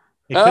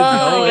 It could be.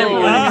 Oh, You gotta use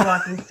Oh, your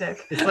walking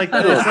stick. it's like the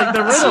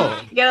riddle.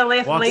 You gotta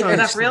lace it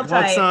up real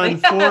tight. Walks on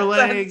Yes, 4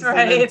 legs, that's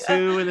and then right.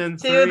 2, and then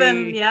 3. Two,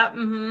 then yep.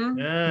 Mm-hmm.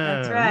 Yeah,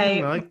 That's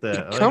right. I like that.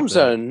 I like Comes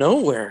that. out of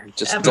nowhere,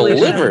 just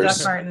Evolution of delivers.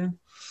 Duck Martin.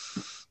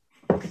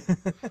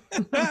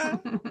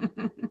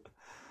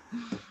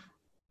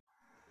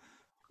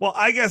 Well,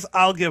 I guess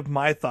I'll give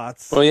my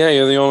thoughts. Well, yeah,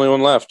 you're the only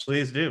one left.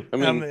 Please do. I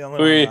I'm mean, the only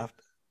who one are you, left.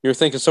 you're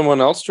thinking someone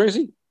else,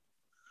 Tracy?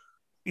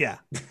 Yeah.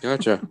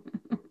 Gotcha.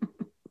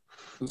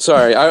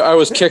 Sorry, I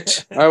was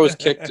kicked. I was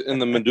kicked in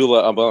the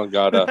medulla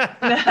oblongata.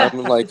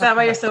 I'm like, Is that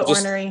why you're so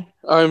just- ornery?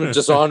 I'm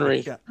just ornery.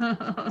 Yeah.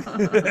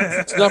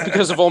 It's not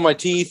because of all my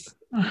teeth.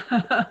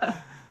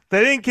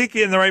 They didn't kick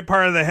you in the right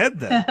part of the head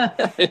then.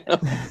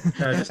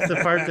 Just the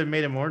part that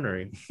made him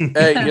ornery.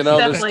 Hey, you know,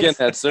 they're Steph likes-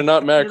 skinheads. They're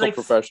not medical likes-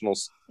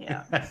 professionals.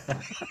 Yeah.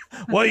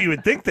 Well, you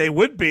would think they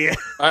would be.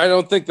 I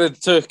don't think they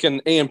took an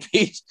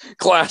A&P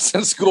class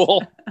in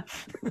school.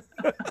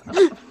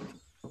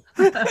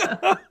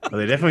 Well,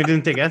 they definitely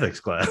didn't take ethics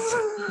class.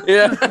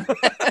 Yeah.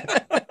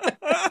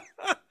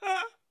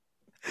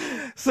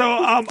 So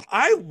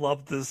I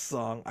love this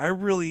song. I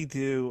really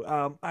do.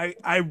 I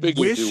Figured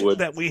wish you would.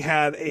 that we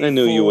had a I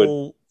knew you would.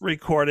 full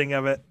recording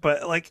of it,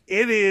 but like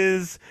it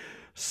is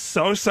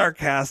so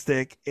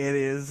sarcastic. It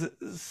is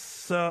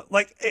so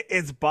like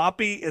it's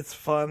boppy, it's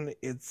fun,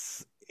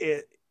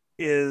 it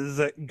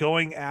is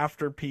going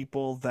after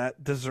people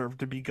that deserve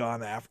to be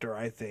gone after,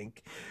 I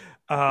think.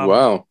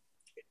 Wow.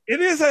 It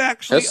is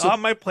actually That's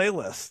on my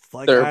playlist.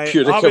 Like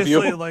therapeutic I of you.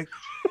 obviously like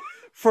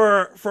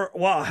for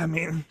well, I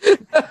mean,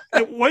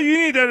 what you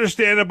need to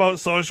understand about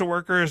social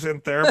workers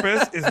and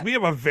therapists is we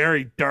have a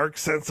very dark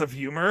sense of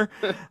humor.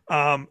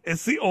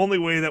 It's the only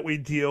way that we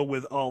deal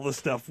with all the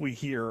stuff we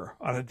hear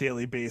on a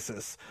daily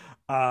basis.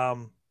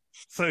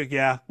 So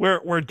yeah,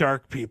 we're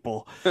dark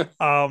people.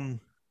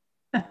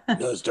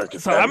 Those dark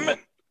So I'm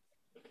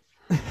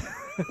I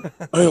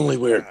only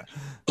wear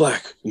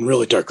black and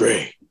really dark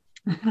gray.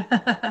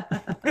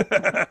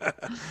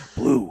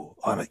 blue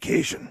on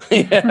occasion.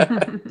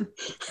 Yeah.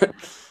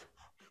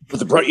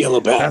 With a bright yellow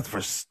bat.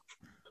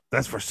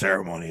 That's for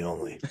ceremony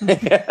only.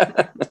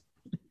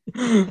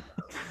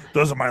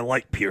 Those are my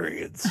light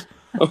periods.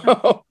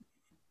 So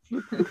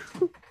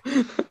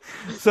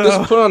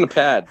Just put on a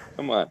pad.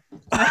 Come on.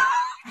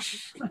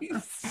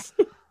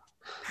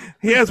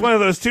 he has one of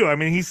those too. I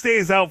mean, he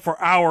stays out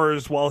for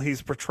hours while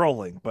he's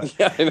patrolling. But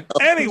Yeah, I know.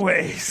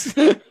 anyways,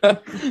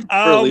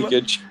 For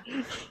leakage.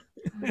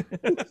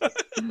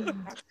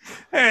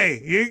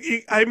 hey,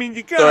 you I mean,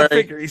 you gotta Sorry.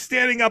 figure he's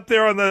standing up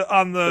there on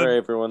Sorry,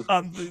 everyone.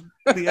 the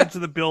edge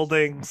of the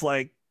buildings.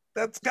 Like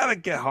that's gotta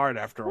get hard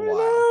after a while.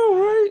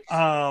 know,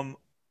 right?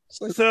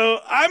 So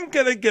I'm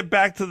gonna get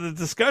back to the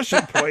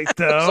discussion point,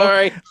 though.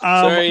 Sorry.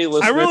 Sorry, I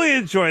listeners really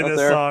enjoy out this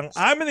there. song.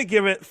 I'm gonna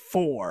give it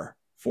four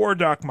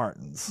Doc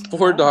Martens.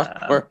 4 Doc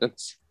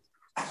Martens.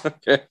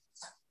 Okay.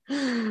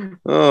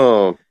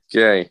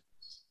 Okay.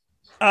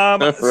 So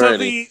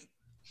Alrighty.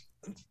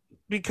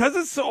 because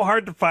it's so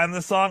hard to find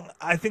the song,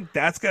 I think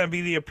that's gonna be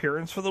the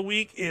appearance for the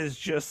week. Is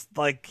just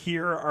like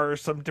here are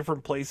some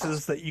different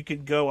places that you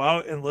can go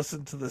out and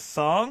listen to this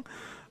song.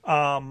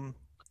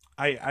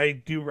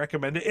 I do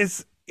recommend it.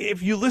 It's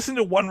if you listen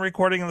to one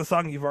recording of the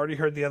song, you've already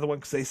heard the other one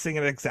because they sing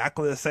it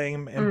exactly the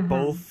same in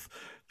both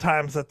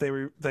times that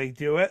they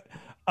do it.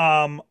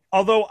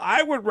 Although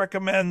I would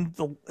recommend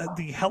the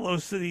Hello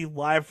City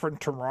live from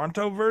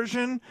Toronto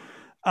version,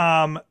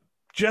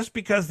 just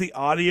because the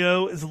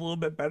audio is a little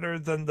bit better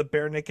than the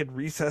Bare Naked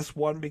Recess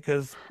one,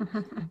 because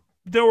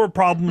there were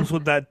problems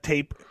with that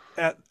tape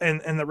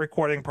in the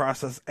recording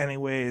process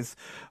anyways.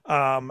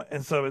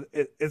 And so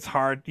it's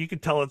hard. You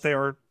could tell that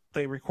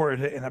they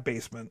recorded it in a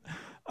basement.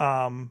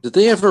 Did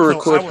they ever so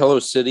record I would- Hello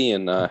City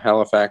in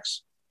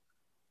Halifax?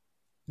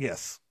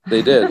 Yes.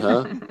 They did,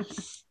 huh?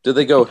 Did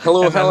they go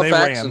Hello And then they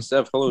Halifax ran. instead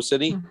of Hello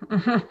City?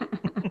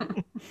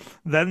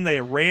 Then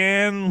they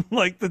ran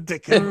like the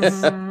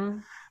dickens.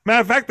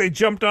 Matter of fact, they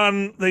jumped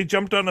on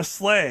a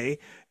sleigh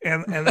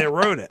and they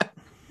rode it.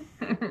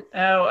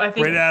 Oh, I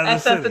think Right out of I the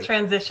sent the city.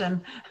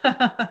 transition.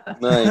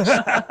 Nice.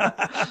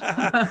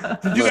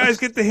 Did you guys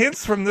get the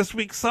hints from this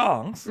week's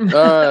songs?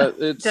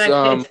 It's Did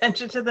I pay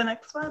attention to the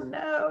next one?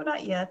 No,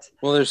 not yet.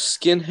 well, there's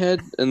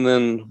Skinhead, and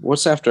then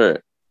what's after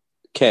it?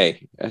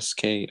 K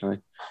SKI.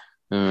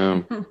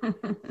 I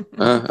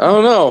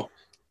don't know.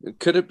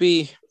 Could it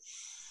be?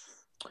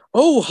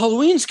 Oh,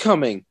 Halloween's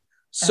coming.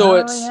 So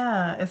it's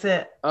yeah. Is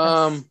it a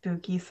um,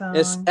 spooky song?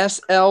 it's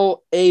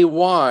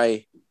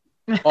SLAYRIDE,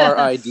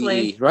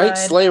 Sleigh right? ride.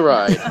 Sleigh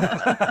ride.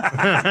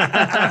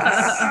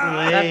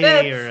 Sleigh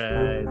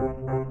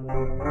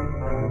ride.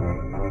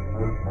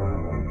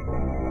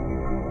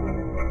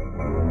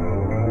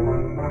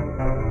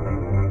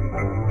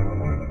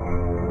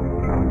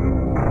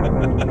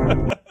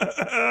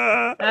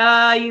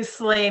 Ah, you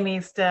slay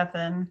me,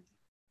 Stefan.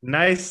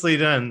 Nicely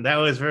done. That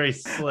was very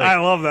slick. I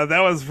love that.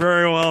 That was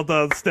very well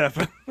done,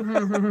 Stefan.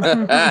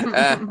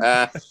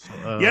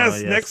 Oh,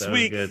 Yes, that next was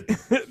week. good.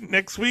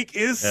 Next week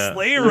is Yeah.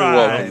 Sleigh You're Ride.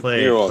 welcome. Well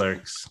played, You're welcome.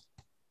 clerks.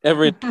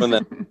 Every now and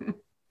then.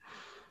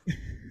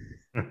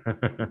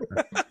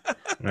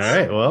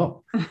 right.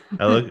 Well,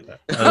 I look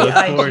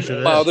forward to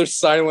this. Wow, there's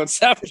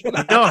silence after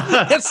that. No,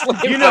 It's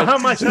like, you know how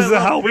much This is I a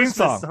love Halloween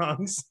Christmas song.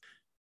 songs.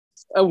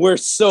 we're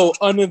so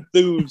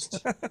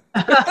unenthused.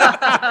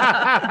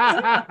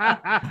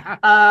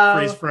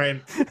 Freeze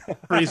frame.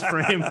 Freeze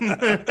frame.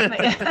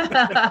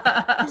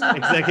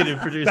 Executive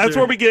producer. That's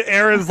where we get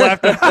Aaron's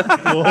laughter.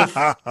 Wolf.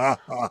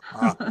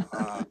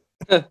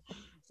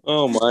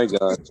 Oh my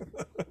god.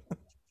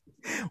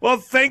 Well,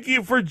 thank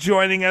you for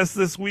joining us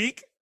this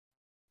week.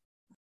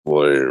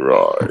 Play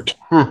right.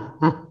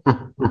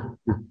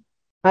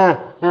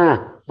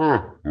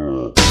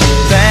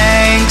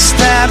 Thanks,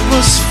 that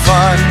was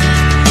fun.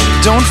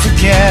 Don't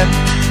forget,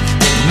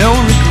 no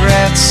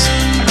regrets,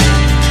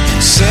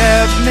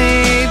 except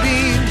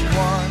maybe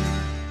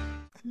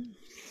one.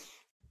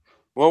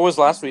 What was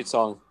last week's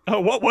song? Oh,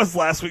 what was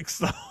last week's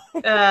song?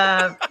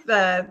 Well,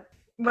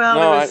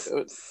 No, it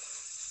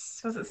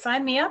was it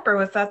Sign Me Up, or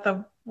was that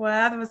the?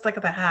 Well, it was like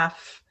the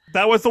half.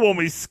 That was the one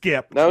we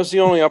skipped. That was the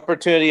only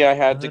opportunity I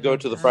had to go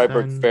to the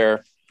Freiburg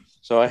Fair,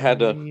 so I had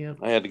to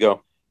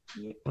go.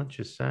 Why don't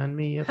you sign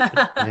me up?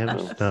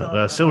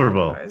 Silver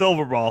Ball.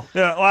 Silver Ball.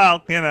 Yeah,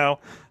 well, you know,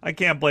 I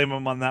can't blame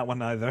him on that one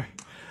either.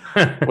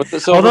 With the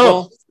Silver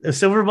Ball? The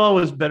Silver Ball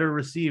was better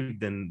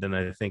received than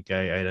I think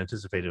I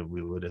anticipated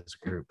we would as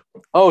a group.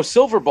 Oh,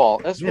 Silver Ball.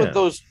 That's Yeah. with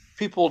those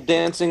people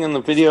dancing in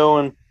the video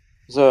and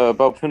it's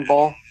about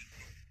pinball.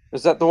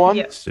 Is that the one?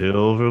 Yep.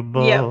 Silver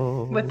Ball. Yep.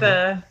 With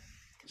the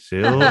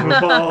Silver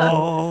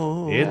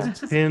Ball.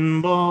 It's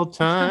pinball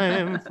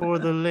time for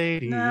the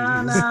ladies.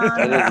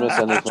 I didn't miss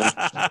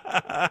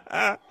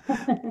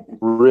anything.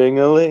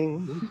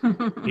 Ring-a-ling.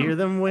 Hear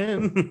them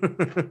win.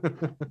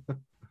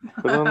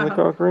 Put on the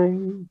cock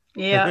ring.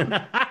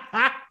 Yeah.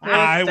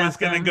 I was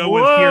going to go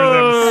with Hear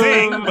Them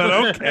Sing, but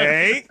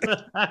okay.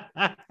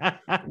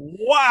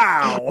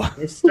 Wow.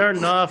 We're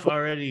starting off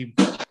already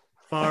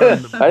far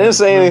in the I didn't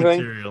say anything.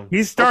 material.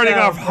 He's starting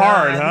off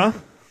hard, huh?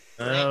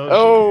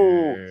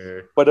 Oh.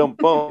 dear.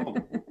 Ba-dum-bum.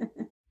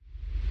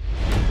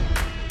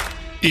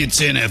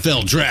 It's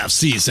NFL draft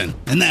season,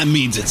 and that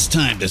means it's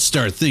time to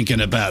start thinking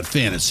about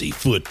fantasy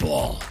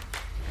football.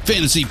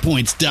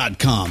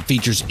 FantasyPoints.com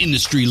features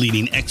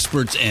industry-leading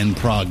experts and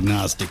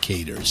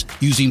prognosticators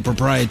using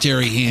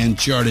proprietary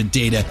hand-charted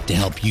data to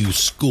help you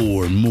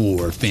score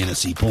more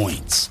fantasy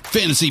points.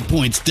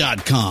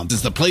 FantasyPoints.com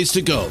is the place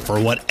to go for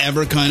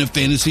whatever kind of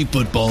fantasy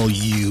football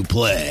you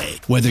play.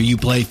 Whether you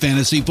play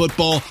fantasy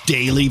football,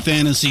 daily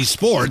fantasy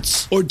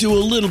sports, or do a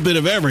little bit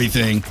of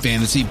everything,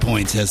 Fantasy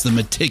Points has the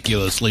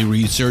meticulously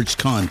researched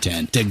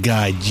content to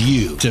guide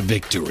you to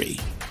victory.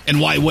 And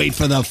why wait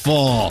for the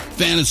fall?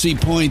 Fantasy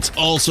Points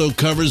also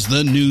covers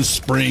the new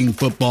spring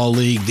football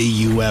league,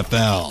 the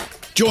UFL.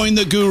 Join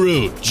the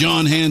guru,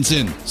 John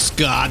Hansen,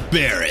 Scott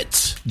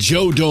Barrett,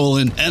 Joe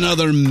Dolan, and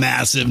other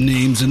massive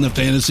names in the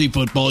fantasy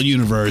football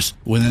universe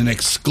with an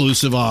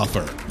exclusive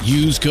offer.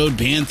 Use code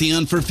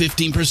Pantheon for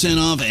 15%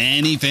 off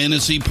any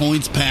Fantasy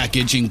Points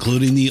package,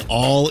 including the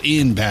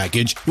all-in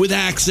package, with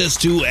access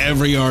to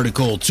every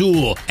article,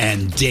 tool,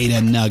 and data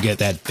nugget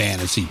that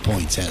Fantasy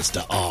Points has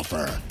to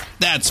offer.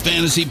 That's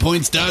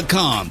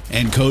FantasyPoints.com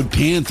and code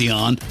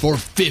Pantheon for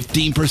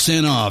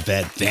 15% off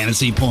at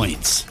Fantasy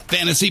Points.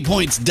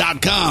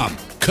 FantasyPoints.com,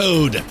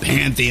 code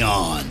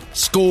Pantheon.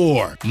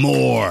 Score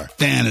more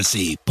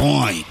fantasy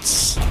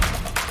points.